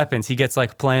the weapons. He gets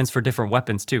like plans for different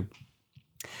weapons too.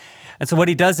 And so what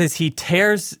he does is he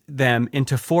tears them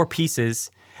into 4 pieces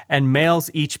and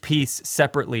mails each piece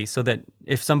separately so that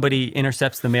if somebody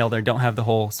intercepts the mail, they don't have the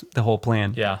whole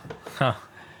plan. Yeah. Huh.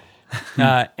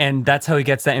 And that's how he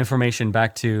gets that information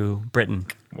back to Britain.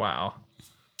 Wow.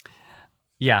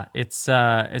 Yeah, it's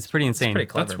pretty insane. It's pretty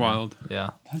clever. That's man. wild. Yeah.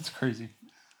 That's crazy.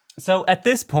 So at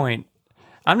this point,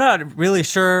 I'm not really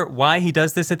sure why he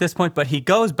does this at this point, but he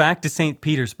goes back to St.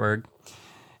 Petersburg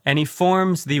and he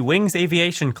forms the Wings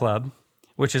Aviation Club,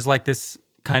 which is like this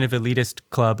kind of elitist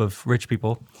club of rich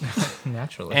people.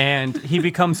 Naturally. And he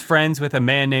becomes friends with a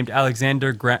man named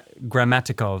Alexander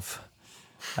Grammatikov.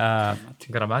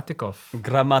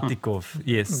 Grammatikov.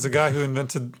 Yes. It's the guy who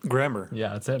invented grammar.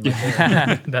 Yeah, that's it.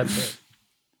 Right that's it.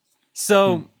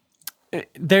 So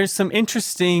there's some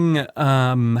interesting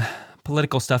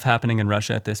political stuff happening in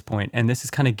Russia at this point, and this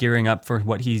is kind of gearing up for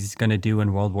what he's going to do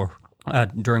in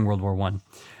during World War I.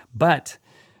 But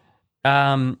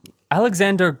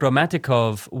Alexander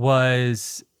Gramatikov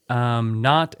was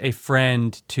not a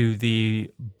friend to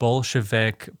the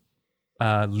Bolshevik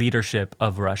leadership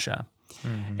of Russia.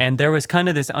 And there was kind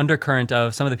of this undercurrent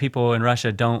of some of the people in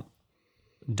Russia don't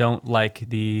like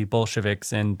the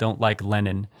Bolsheviks and don't like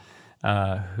Lenin,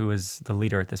 who was the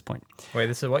leader at this point. Wait,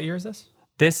 this is what year is this?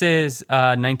 This is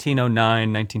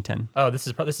 1909, 1910. Oh, this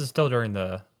is still during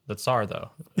the Tsar though.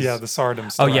 Yeah, the Tsardom Oh,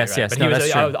 stuff. yes, yes. But No, he was,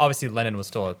 that's true. obviously Lenin was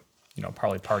still a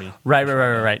probably party.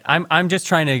 Right. I'm just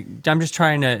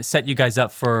trying to set you guys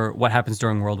up for what happens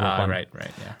during World War I. Right,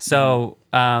 yeah. So,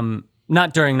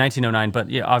 not during 1909, but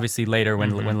yeah, obviously later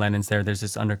when Lenin's there, there's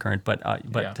this undercurrent. But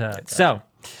gotcha.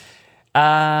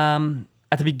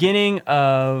 at the beginning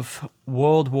of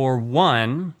World War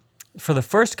I, for the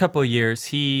first couple of years,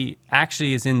 he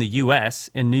actually is in the U.S.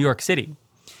 in New York City,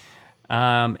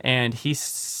 and he's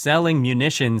selling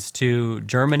munitions to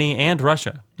Germany and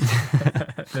Russia.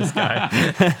 This guy.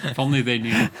 If only they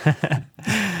knew.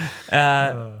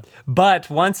 But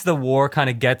once the war kind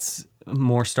of gets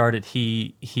more started,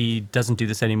 he doesn't do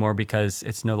this anymore because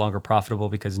it's no longer profitable,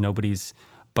 because nobody's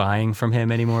buying from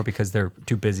him anymore because they're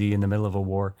too busy in the middle of a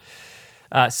war.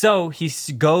 So he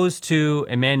goes to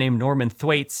a man named Norman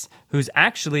Thwaites, who's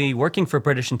actually working for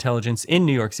British intelligence in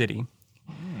New York City.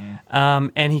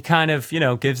 And he kind of,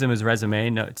 gives him his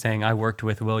resume, saying, I worked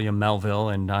with William Melville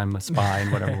and I'm a spy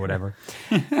and whatever.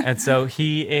 And so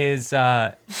he is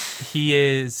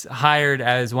hired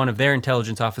as one of their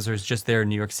intelligence officers just there in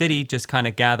New York City, just kind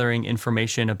of gathering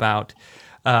information about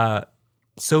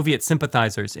Soviet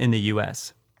sympathizers in the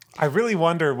U.S. I really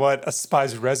wonder what a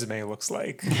spy's resume looks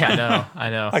like. Yeah, I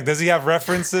know. Like, does he have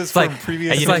references from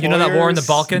previous You know that war in the employers?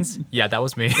 Balkans? Yeah, that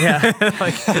was me. Yeah.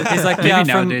 He's like, Maybe yeah,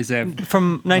 nowadays they have.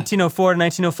 from 1904 to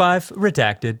 1905,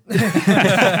 redacted.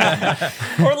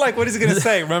 Or like, what is he going to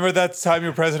say? Remember that time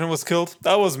your president was killed?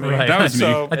 That was me. Right. That was me.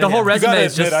 So, Like the whole you resume gotta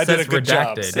is just admit, I did says a good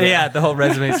job. redacted. So- Yeah, the whole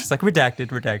resume is just like redacted.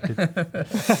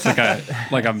 It's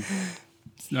like a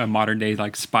modern day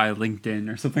like spy LinkedIn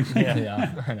or something.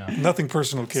 Yeah, I know. Nothing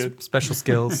personal, kid. Special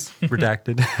skills,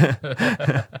 redacted.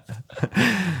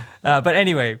 But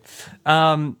anyway,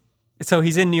 so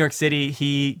he's in New York City.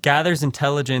 He gathers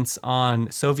intelligence on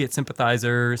Soviet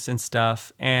sympathizers and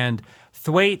stuff. And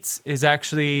Thwaites is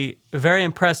actually very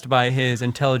impressed by his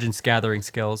intelligence gathering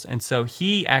skills. And so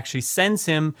he actually sends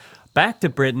him back to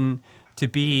Britain to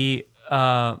be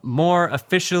more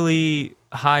officially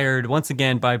hired once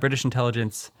again by British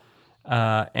intelligence.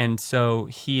 And so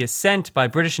he is sent by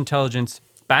British intelligence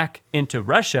back into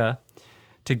Russia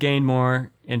to gain more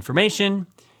information.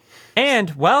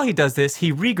 And while he does this,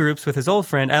 he regroups with his old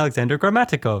friend Alexander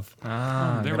Gramatikov.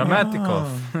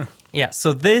 Gramatikov. Yeah,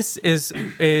 so this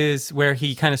is where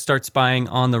he kind of starts spying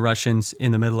on the Russians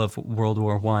in the middle of World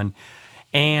War I.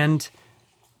 And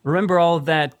remember all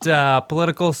that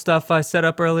political stuff I set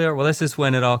up earlier? Well, this is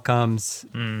when it all comes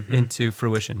into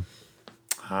fruition.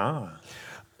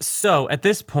 So at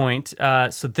this point,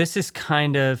 so this is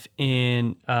kind of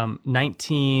in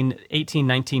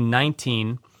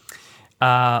 1919,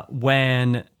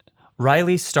 when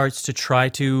Reilly starts to try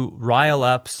to rile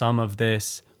up some of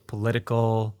this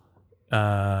political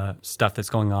stuff that's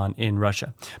going on in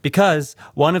Russia. Because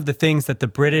one of the things that the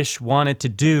British wanted to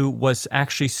do was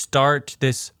actually start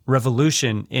this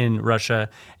revolution in Russia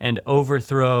and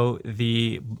overthrow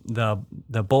the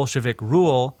Bolshevik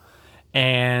rule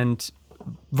and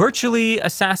virtually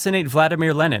assassinate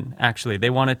Vladimir Lenin, actually.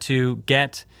 They wanted to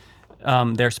get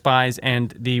their spies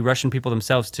and the Russian people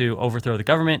themselves to overthrow the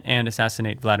government and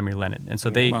assassinate Vladimir Lenin. And so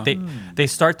they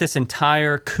start this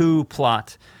entire coup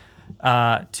plot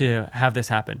to have this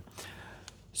happen.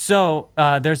 So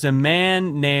there's a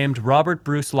man named Robert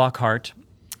Bruce Lockhart,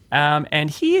 and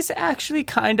he's actually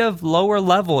kind of lower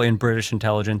level in British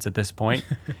intelligence at this point.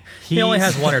 He only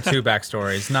has one or two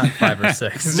backstories, not 5 or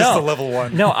 6. It's just a level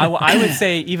 1. No, I would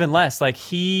say even less. Like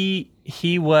he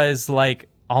was like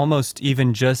almost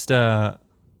even just a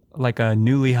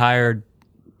newly hired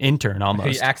intern almost.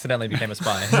 He accidentally became a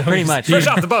spy. Pretty much. Fresh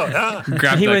off the boat, huh?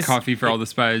 Grab He that was- coffee for all the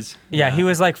spies. Yeah, he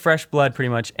was like fresh blood pretty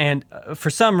much. And for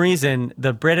some reason,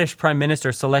 the British Prime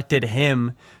Minister selected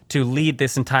him to lead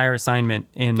this entire assignment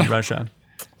in Russia.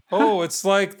 Oh, it's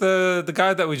like the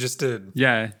guy that we just did.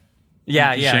 Yeah.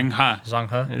 Yeah. Zheng Ha. Zhang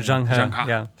He. Zheng He, Zheng He.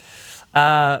 yeah.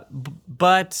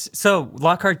 But so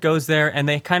Lockhart goes there and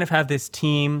they kind of have this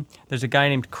team. There's a guy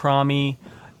named Cromie,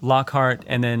 Lockhart,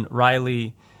 and then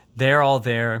Reilly. They're all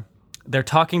there. They're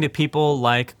talking to people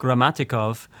like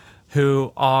Gramatikov,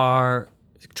 who are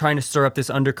trying to stir up this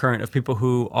undercurrent of people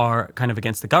who are kind of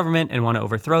against the government and want to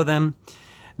overthrow them.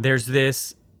 There's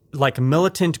this like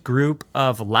militant group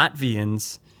of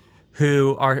Latvians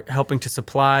who are helping to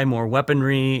supply more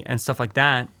weaponry and stuff like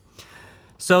that.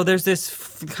 So there's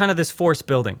this kind of this force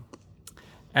building,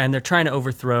 and they're trying to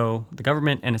overthrow the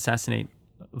government and assassinate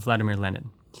Vladimir Lenin.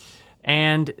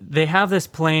 And they have this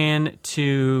plan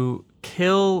to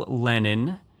kill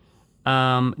Lenin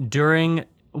during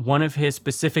one of his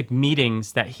specific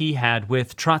meetings that he had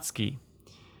with Trotsky.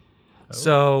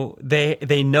 So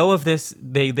they know of this,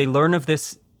 they learn of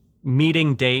this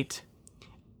meeting date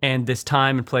and this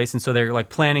time and place, and so they're like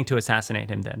planning to assassinate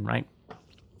him then, right?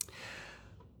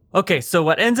 Okay, so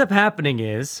what ends up happening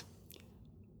is,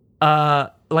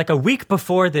 like a week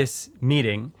before this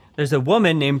meeting, there's a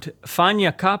woman named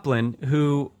Fanya Kaplan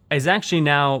who is actually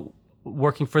now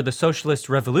working for the Socialist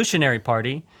Revolutionary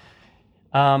Party.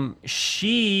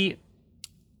 She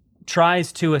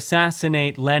tries to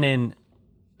assassinate Lenin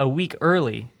a week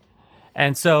early.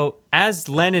 And so as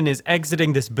Lenin is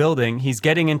exiting this building, he's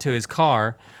getting into his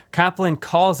car. Kaplan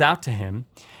calls out to him.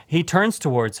 He turns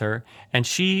towards her, and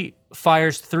she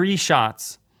fires 3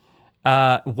 shots.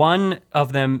 One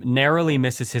of them narrowly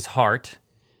misses his heart.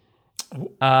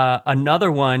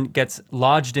 Another one gets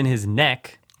lodged in his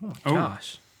neck. Oh,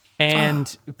 gosh.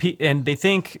 And they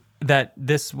think that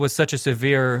this was such a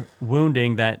severe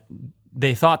wounding that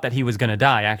they thought that he was going to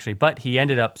die, actually, but he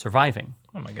ended up surviving.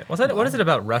 Oh my god! What is it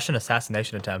about Russian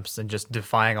assassination attempts and just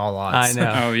defying all odds? I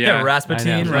know. Oh yeah, Rasputin,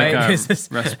 I know. right? Like, It's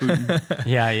just- Rasputin.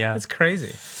 Yeah. It's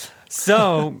crazy.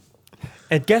 So,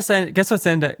 guess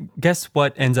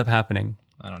what ends up happening?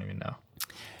 I don't even know.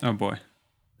 Oh boy.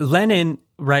 Lenin,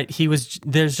 right?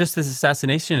 There's just this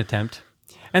assassination attempt,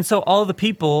 and so all the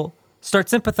people start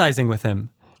sympathizing with him,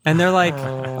 and they're like,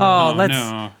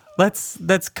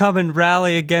 let's come and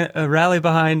rally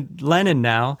behind Lenin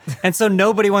now. And so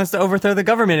nobody wants to overthrow the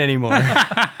government anymore.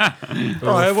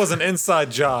 Oh, it was an inside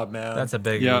job, man. That's a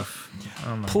big Yeah. oof.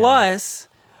 Oh my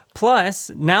Plus,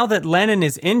 now that Lenin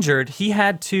is injured, he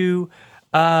had to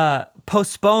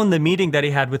postpone the meeting that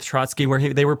he had with Trotsky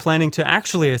where they were planning to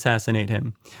actually assassinate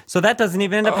him. So that doesn't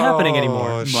even end up happening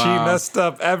anymore. She Wow. messed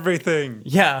up everything.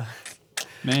 Yeah.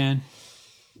 Man.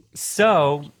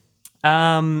 So,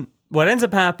 what ends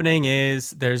up happening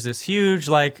is there's this huge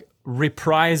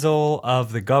reprisal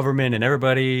of the government, and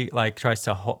everybody tries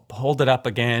to hold it up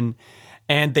again,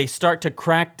 and they start to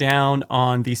crack down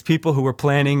on these people who were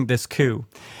planning this coup.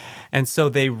 And so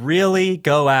they really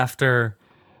go after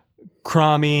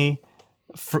Cromie,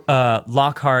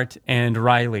 Lockhart, and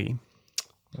Reilly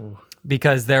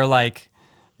because they're like,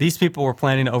 these people were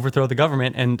planning to overthrow the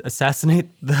government and assassinate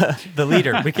the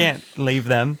leader. We can't leave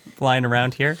them lying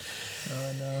around here.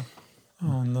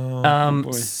 Oh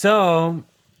no. So,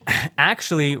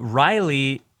 actually,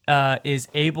 Reilly is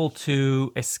able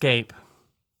to escape.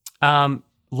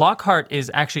 Lockhart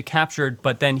is actually captured,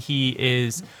 but then he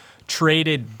is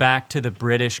traded back to the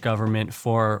British government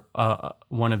for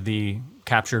one of the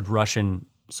captured Russian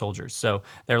soldiers. So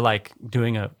they're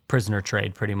doing a prisoner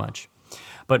trade pretty much.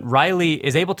 But Reilly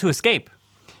is able to escape.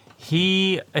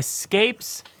 He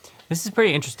escapes. This is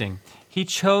pretty interesting. He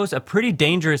chose a pretty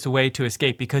dangerous way to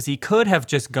escape because he could have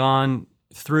just gone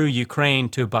through Ukraine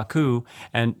to Baku,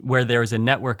 and where there is a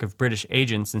network of British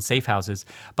agents and safe houses.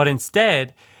 But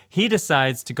instead, he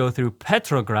decides to go through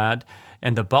Petrograd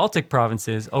and the Baltic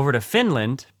provinces over to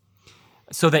Finland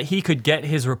so that he could get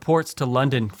his reports to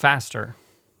London faster.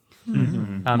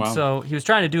 Wow. So he was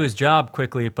trying to do his job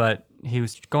quickly, but he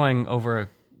was going over a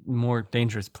more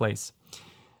dangerous place.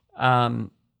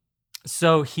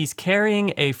 So he's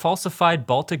carrying a falsified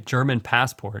Baltic German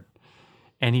passport,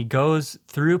 and he goes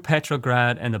through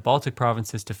Petrograd and the Baltic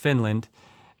provinces to Finland,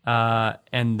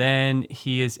 and then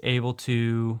he is able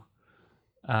to,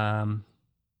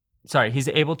 he's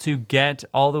able to get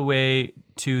all the way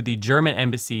to the German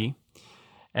embassy,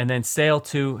 and then sail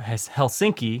to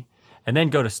Helsinki, and then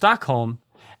go to Stockholm,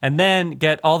 and then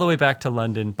get all the way back to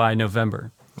London by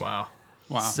November. Wow.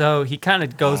 Wow. So he kind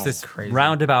of goes this crazy.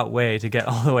 roundabout way to get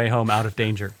all the way home out of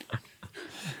danger.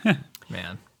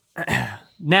 Man.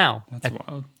 Now, That's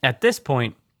wild. at this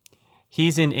point,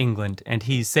 he's in England and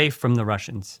he's safe from the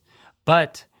Russians.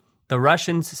 But the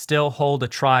Russians still hold a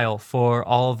trial for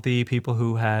all of the people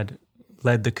who had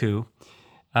led the coup.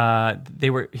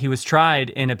 He was tried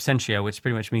in absentia, which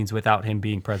pretty much means without him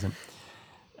being present.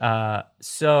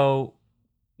 So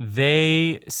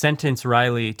they sentence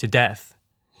Reilly to death.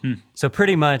 So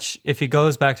pretty much, if he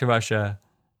goes back to Russia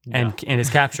and is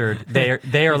captured, they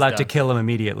are allowed to done. kill him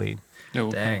immediately.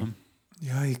 Oh, Dang.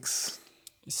 Yikes.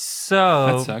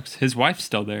 So that sucks. His wife's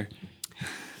still there.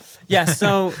 yeah,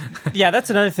 that's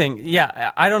another thing.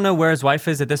 Yeah, I don't know where his wife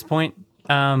is at this point.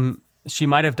 She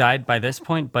might have died by this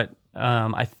point, but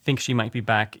I think she might be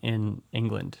back in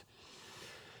England.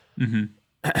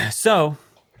 So,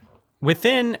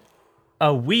 within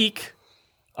a week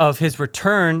of his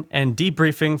return and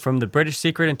debriefing from the British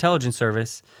Secret Intelligence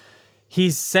Service,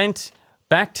 he's sent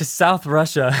back to South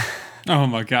Russia Oh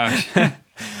my gosh.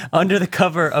 under the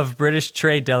cover of British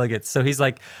trade delegates. So he's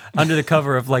like under the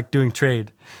cover of like doing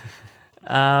trade.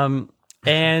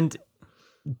 And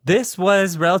this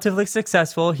was relatively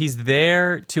successful. He's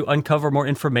there to uncover more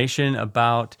information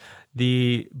about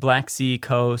the Black Sea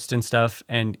coast and stuff,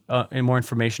 and more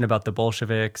information about the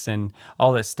Bolsheviks and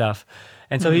all this stuff.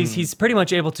 And so he's pretty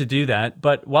much able to do that.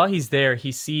 But while he's there,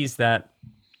 he sees that,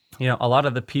 you know, a lot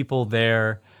of the people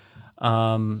there,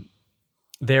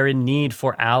 they're in need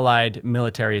for allied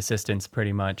military assistance,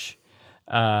 pretty much,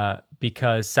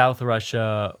 because South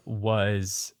Russia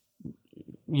was,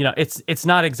 you know, it's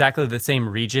not exactly the same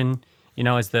region, you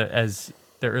know, as the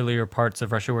earlier parts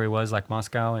of Russia where he was, like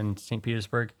Moscow and St.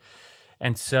 Petersburg.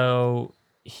 And so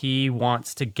he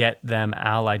wants to get them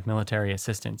allied military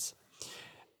assistance.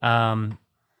 And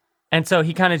so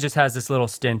he kind of just has this little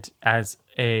stint as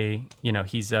a, you know,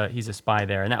 he's a spy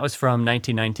there. And that was from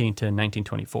 1919 to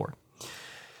 1924.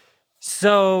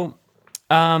 So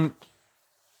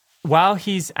while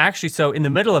he's actually, so in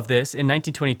the middle of this, in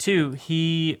 1922,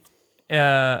 he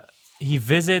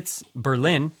visits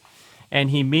Berlin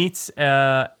and he meets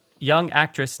a young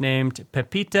actress named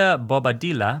Pepita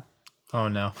Bobadilla. Oh,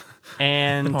 no.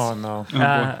 And Oh no.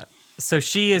 so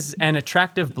she is an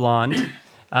attractive blonde,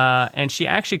 and she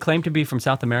actually claimed to be from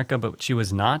South America, but she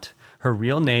was not. Her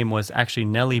real name was actually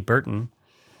Nellie Burton.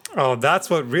 Oh, that's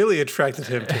what really attracted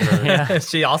him to her. Is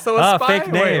she also a spy?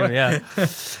 Fake name, Wait.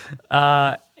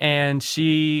 yeah. And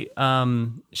she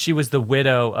was the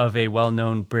widow of a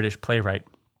well-known British playwright.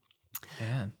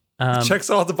 Man. Checks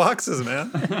all the boxes,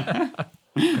 man.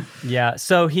 Yeah,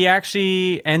 so he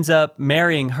actually ends up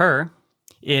marrying her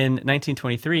in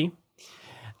 1923,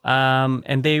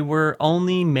 and they were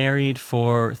only married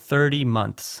for 30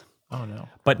 months. Oh, no.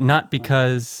 But not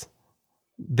because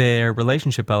their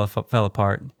relationship fell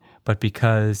apart, but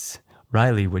because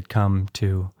Reilly would come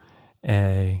to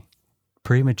a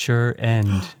premature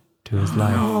end to his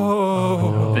life.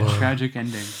 The tragic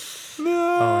ending. Oh,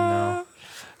 no.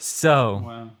 So,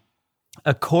 Wow.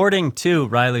 according to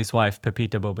Reilly's wife,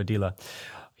 Pepita Bobadilla,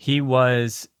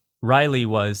 Reilly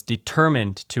was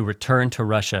determined to return to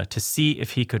Russia to see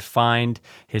if he could find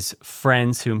his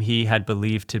friends whom he had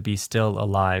believed to be still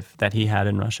alive that he had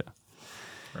in Russia.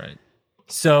 Right.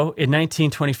 So in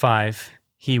 1925,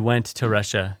 he went to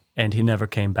Russia and he never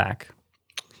came back.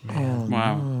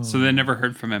 Wow. So they never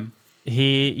heard from him.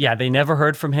 They never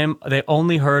heard from him. They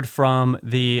only heard from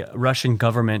the Russian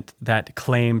government that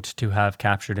claimed to have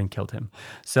captured and killed him.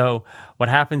 So what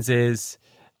happens is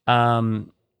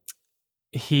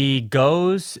he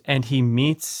goes and he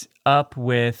meets up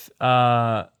with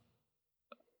Alexander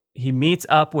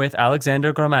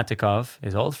Gramatikov,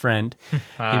 his old friend.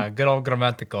 Good old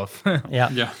Gramatikov.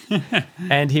 Yeah.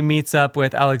 And he meets up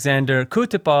with Alexander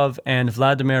Kutepov and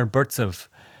Vladimir Burtsov.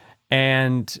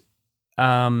 And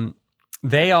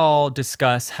they all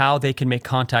discuss how they can make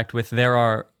contact with, there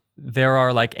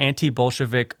are like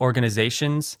anti-Bolshevik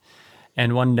organizations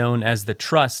and one known as the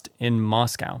Trust in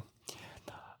Moscow.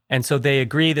 And so they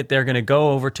agree that they're going to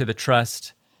go over to the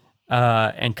Trust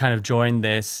and kind of join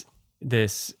this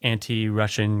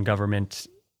anti-Russian government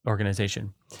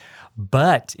organization.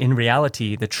 But in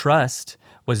reality, the Trust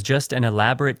was just an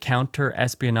elaborate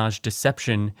counter-espionage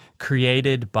deception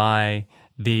created by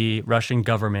the Russian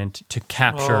government to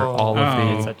capture all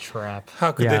of It's the... a trap.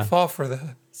 How could Yeah. they fall for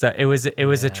that? So it was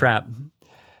a trap.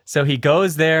 So he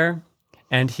goes there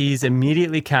and he's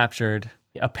immediately captured.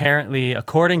 Apparently,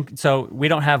 so we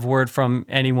don't have word from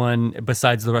anyone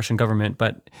besides the Russian government,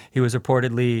 but he was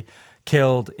reportedly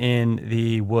killed in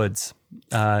the woods.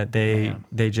 They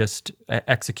just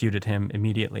executed him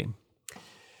immediately.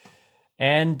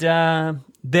 And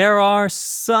there are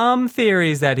some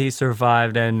theories that he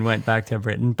survived and went back to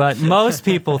Britain, but most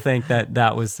people think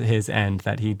that was his end,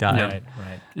 that he died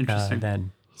Right. Interesting.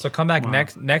 then. So come back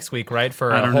next week, right,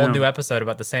 for I a don't whole know. new episode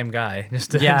about the same guy.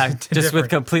 Just With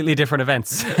completely different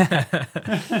events.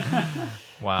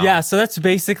 Wow. Yeah, so that's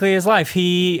basically his life.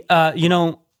 He,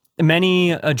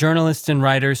 many journalists and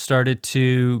writers started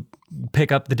to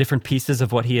pick up the different pieces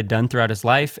of what he had done throughout his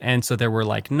life. And so there were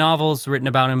like novels written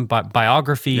about him,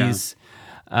 biographies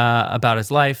about his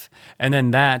life. And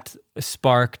then that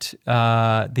sparked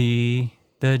the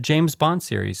James Bond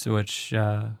series, which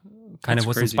kind of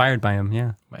was crazy. inspired by him.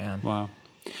 Yeah. Man. Wow.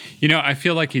 You know, I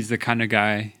feel like he's the kind of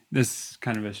guy, this is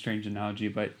kind of a strange analogy,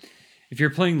 but if you're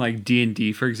playing like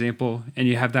D&D, for example, and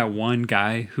you have that one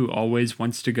guy who always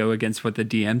wants to go against what the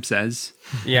DM says.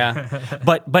 Yeah,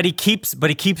 but he keeps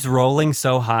rolling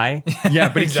so high. Yeah,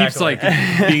 but he keeps Exactly.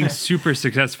 like being super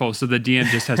successful, so the DM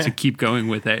just has to keep going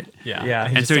with it. Yeah.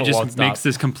 And so it still won't just makes stop.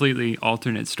 this completely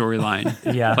alternate storyline.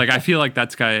 Yeah. Like I feel like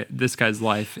this guy's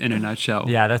life in a nutshell.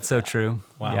 Yeah, that's so true.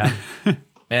 Wow. Yeah. Man,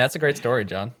 that's a great story,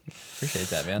 John. Appreciate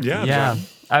that, man. Yeah. Yeah,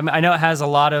 John. I know it has a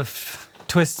lot of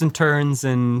twists and turns,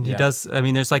 and he Yeah. does. I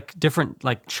mean, there's like different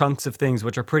like chunks of things,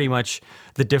 which are pretty much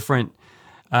the different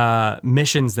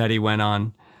missions that he went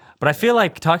on. But I feel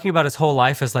like talking about his whole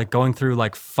life is like going through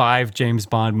like 5 James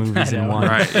Bond movies in one.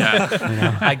 Right,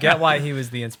 yeah. I get why he was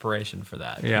the inspiration for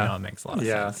that. Yeah. You know, it makes a lot of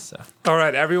Yeah. sense. So. All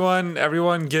right, everyone,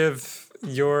 give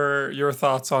your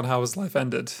thoughts on how his life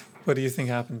ended. What do you think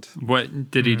happened?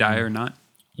 What, did he die or not?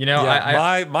 You know,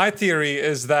 Yeah, my theory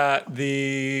is that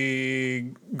the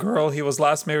girl he was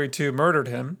last married to murdered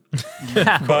him,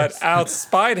 but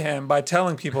outspied him by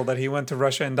telling people that he went to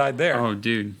Russia and died there. Oh,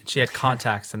 dude. she had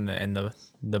contacts in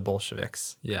the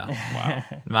Bolsheviks. Yeah. Wow.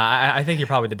 I think he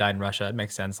probably did die in Russia. It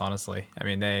makes sense, honestly. I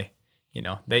mean,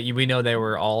 we know they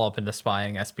were all up into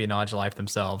spying, espionage life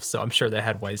themselves. So I'm sure they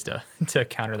had ways to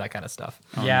counter that kind of stuff.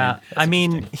 Yeah, I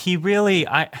mean, he really.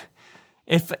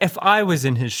 If I was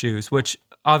in his shoes, which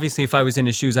obviously, if I was in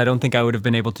his shoes, I don't think I would have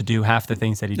been able to do half the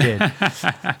things that he did.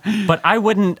 But I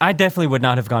wouldn't. I definitely would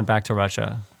not have gone back to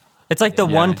Russia. It's like the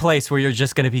one place where you're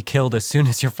just going to be killed as soon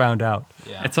as you're found out.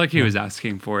 Yeah. It's like he was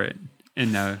asking for it.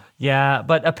 And Yeah,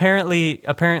 but apparently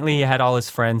he had all his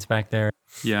friends back there.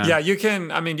 Yeah, you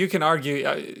can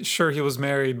argue, sure, he was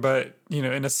married, but,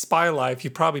 in a spy life, you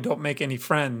probably don't make any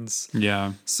friends.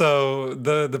 yeah. So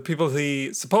the people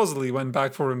he supposedly went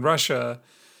back for in Russia,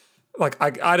 like,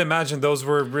 I'd imagine those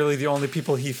were really the only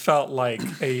people he felt like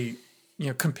a,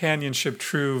 companionship,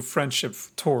 true friendship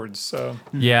towards. So,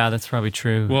 Yeah, that's probably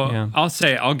true. Well, yeah. I'll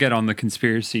say I'll get on the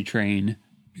conspiracy train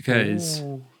because,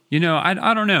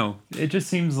 I don't know. It just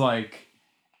seems like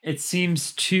it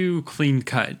seems too clean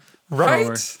cut.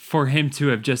 Right? For him to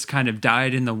have just kind of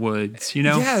died in the woods,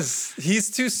 Yes,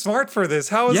 he's too smart for this.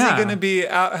 How is he Yeah. going to be?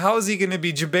 How is he going to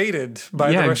be debated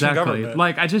by the Russian government?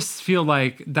 Like, I just feel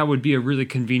like that would be a really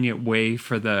convenient way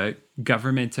for the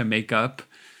government to make up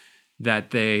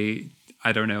that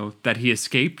that he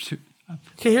escaped.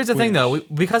 Okay, here's the thing, though.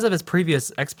 Because of his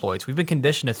previous exploits, we've been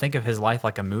conditioned to think of his life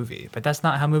like a movie, but that's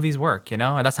not how movies work, and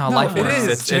that's how life it works.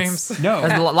 is, James. No.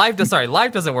 Life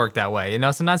doesn't work that way.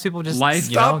 Sometimes people just Life-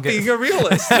 Stop being a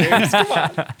realist, James. Come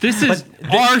on. This is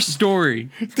our story.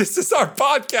 This is our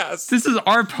podcast. This is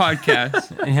our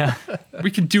podcast. Yeah.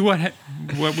 We can do what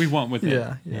we want with it.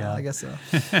 Yeah, I guess so.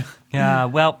 Yeah,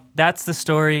 well, that's the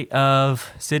story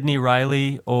of Sidney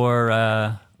Reilly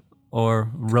or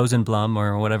Rosenblum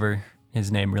or whatever his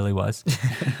name really was.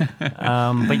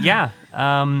 But yeah,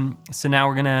 so now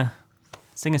we're going to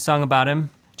sing a song about him.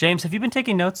 James, have you been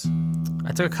taking notes?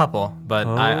 I took a couple, but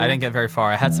I didn't get very far.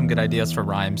 I had some good ideas for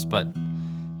rhymes, but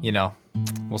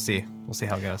we'll see. We'll see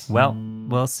how it goes. Well,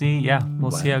 we'll see. Yeah,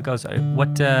 we'll see how it goes.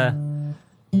 What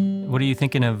are you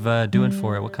thinking of doing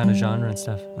for it? What kind of genre and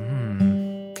stuff?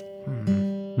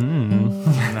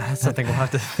 That's something we'll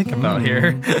have to think about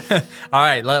here. All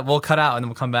right, we'll cut out and then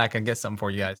we'll come back and get something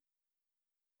for you guys.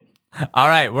 All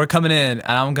right, we're coming in, and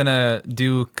I'm gonna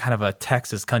do kind of a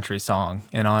Texas country song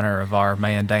in honor of our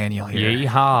man Daniel here.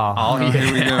 Yeehaw. Oh, yeah.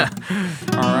 Here we go.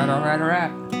 All right.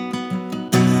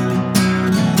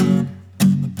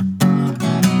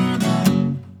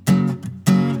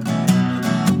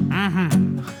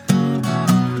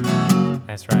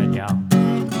 That's right,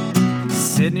 y'all.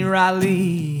 Sidney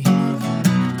Reilly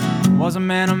was a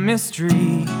man of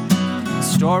mystery. His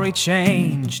story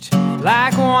changed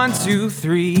like 1, 2,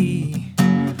 3.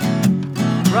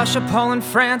 Russia, Poland,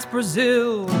 France,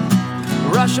 Brazil.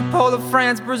 Russia, Poland,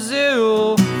 France,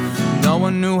 Brazil. No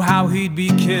one knew how he'd be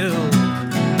killed.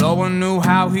 No one knew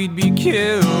how he'd be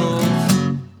killed.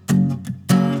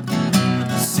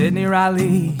 Sidney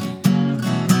Reilly.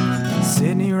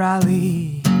 Sidney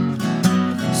Reilly.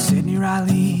 Sidney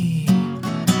Reilly.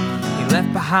 He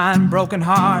left behind broken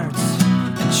hearts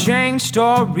and changed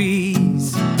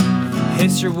stories.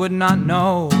 History would not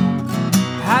know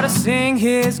how to sing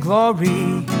his glory.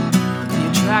 He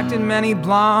attracted many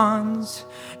blondes,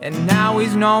 and now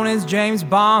he's known as James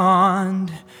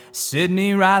Bond.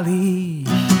 Sidney Reilly.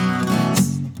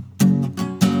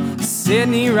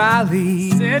 Sidney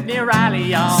Reilly. Sidney Reilly,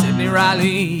 y'all. Sidney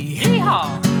Reilly.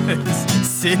 Yeehaw.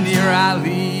 Sidney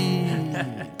Reilly.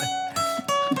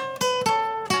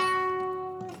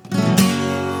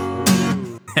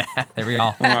 There we we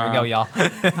go. There we go, y'all.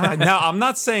 Now, I'm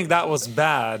not saying that was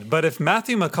bad, but if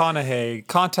Matthew McConaughey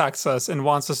contacts us and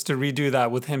wants us to redo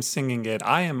that with him singing it,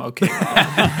 I am okay with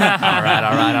that.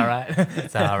 All right.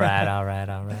 It's all right.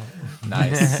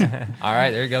 Nice. All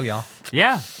right, there you go, y'all.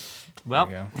 Yeah. Well,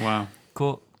 There you go. Wow.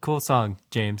 cool song,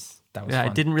 James. That was Yeah,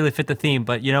 fun. it didn't really fit the theme,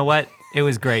 but you know what? It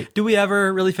was great. Do we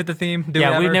ever really fit the theme? We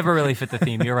never really fit the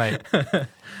theme. You're right.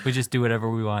 We just do whatever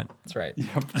we want. That's right.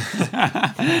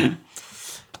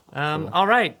 All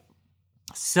right.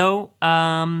 So,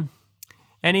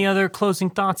 any other closing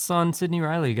thoughts on Sidney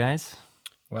Reilly, guys?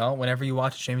 Well, whenever you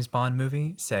watch a James Bond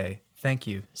movie, say thank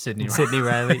you, Sidney. Sidney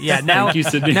Reilly. Yeah. Now, Thank you,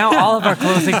 Sidney. now all of our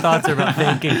closing thoughts are about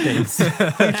thanking things.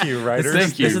 Thank you, writers.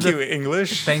 Thank you. Thank you,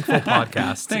 English. Thankful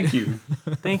podcast. Thank you.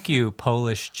 Thank you,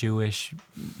 Polish Jewish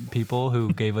people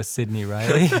who gave us Sidney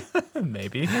Reilly.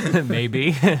 Maybe.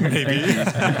 Maybe. Maybe.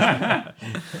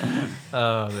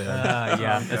 Oh man.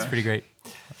 Yeah, that's pretty great.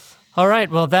 All right.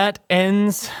 Well, that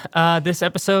ends this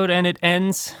episode, and it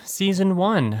ends season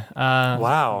 1.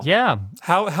 Wow. Yeah.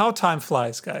 How time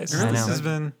flies, guys. I This know. has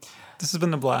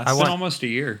been a blast. It's been almost a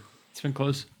year. It's been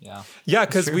close. Yeah. Yeah,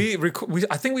 because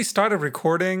I think we started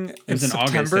recording It in was in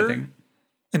September. August, I think.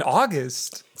 In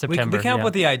August. September. We came yeah. up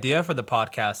with the idea for the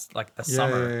podcast like the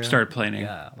summer. Started planning.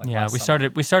 Yeah. Yeah,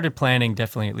 we started planning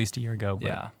definitely at least a year ago. But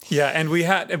Yeah. Yeah, and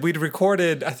we'd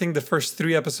recorded I think the first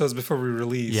 3 episodes before we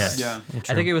released. Yes. Yeah.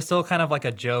 I think it was still kind of like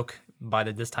a joke by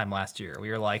this time last year. We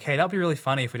were like, hey, that'd be really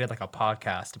funny if we did like a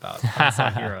podcast about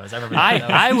unsung heroes. Everybody knows.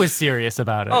 I was serious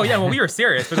about it. Oh yeah, well we were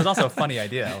serious, but it was also a funny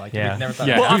idea. Like Yeah. we never thought.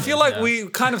 Yeah. of Well, I it. feel like Yeah. we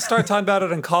kind of started talking about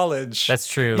it in college. That's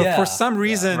true. But Yeah. for some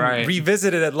reason, Right.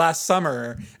 revisited it last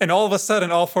summer, and all of a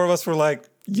sudden, all 4 of us were like,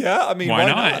 "Yeah, I mean, Why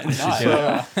why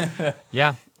not? not?"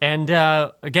 Yeah. And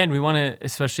again, we want to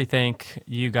especially thank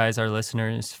you guys, our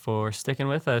listeners, for sticking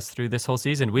with us through this whole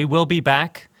season. We will be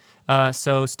back,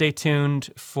 so stay tuned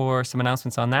for some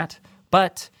announcements on that.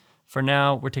 But for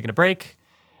now, we're taking a break.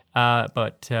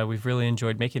 But we've really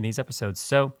enjoyed making these episodes.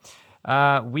 So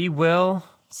we will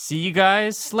see you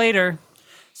guys later.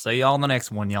 See y'all in the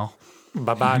next one, y'all.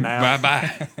 Bye bye now. Bye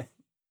bye.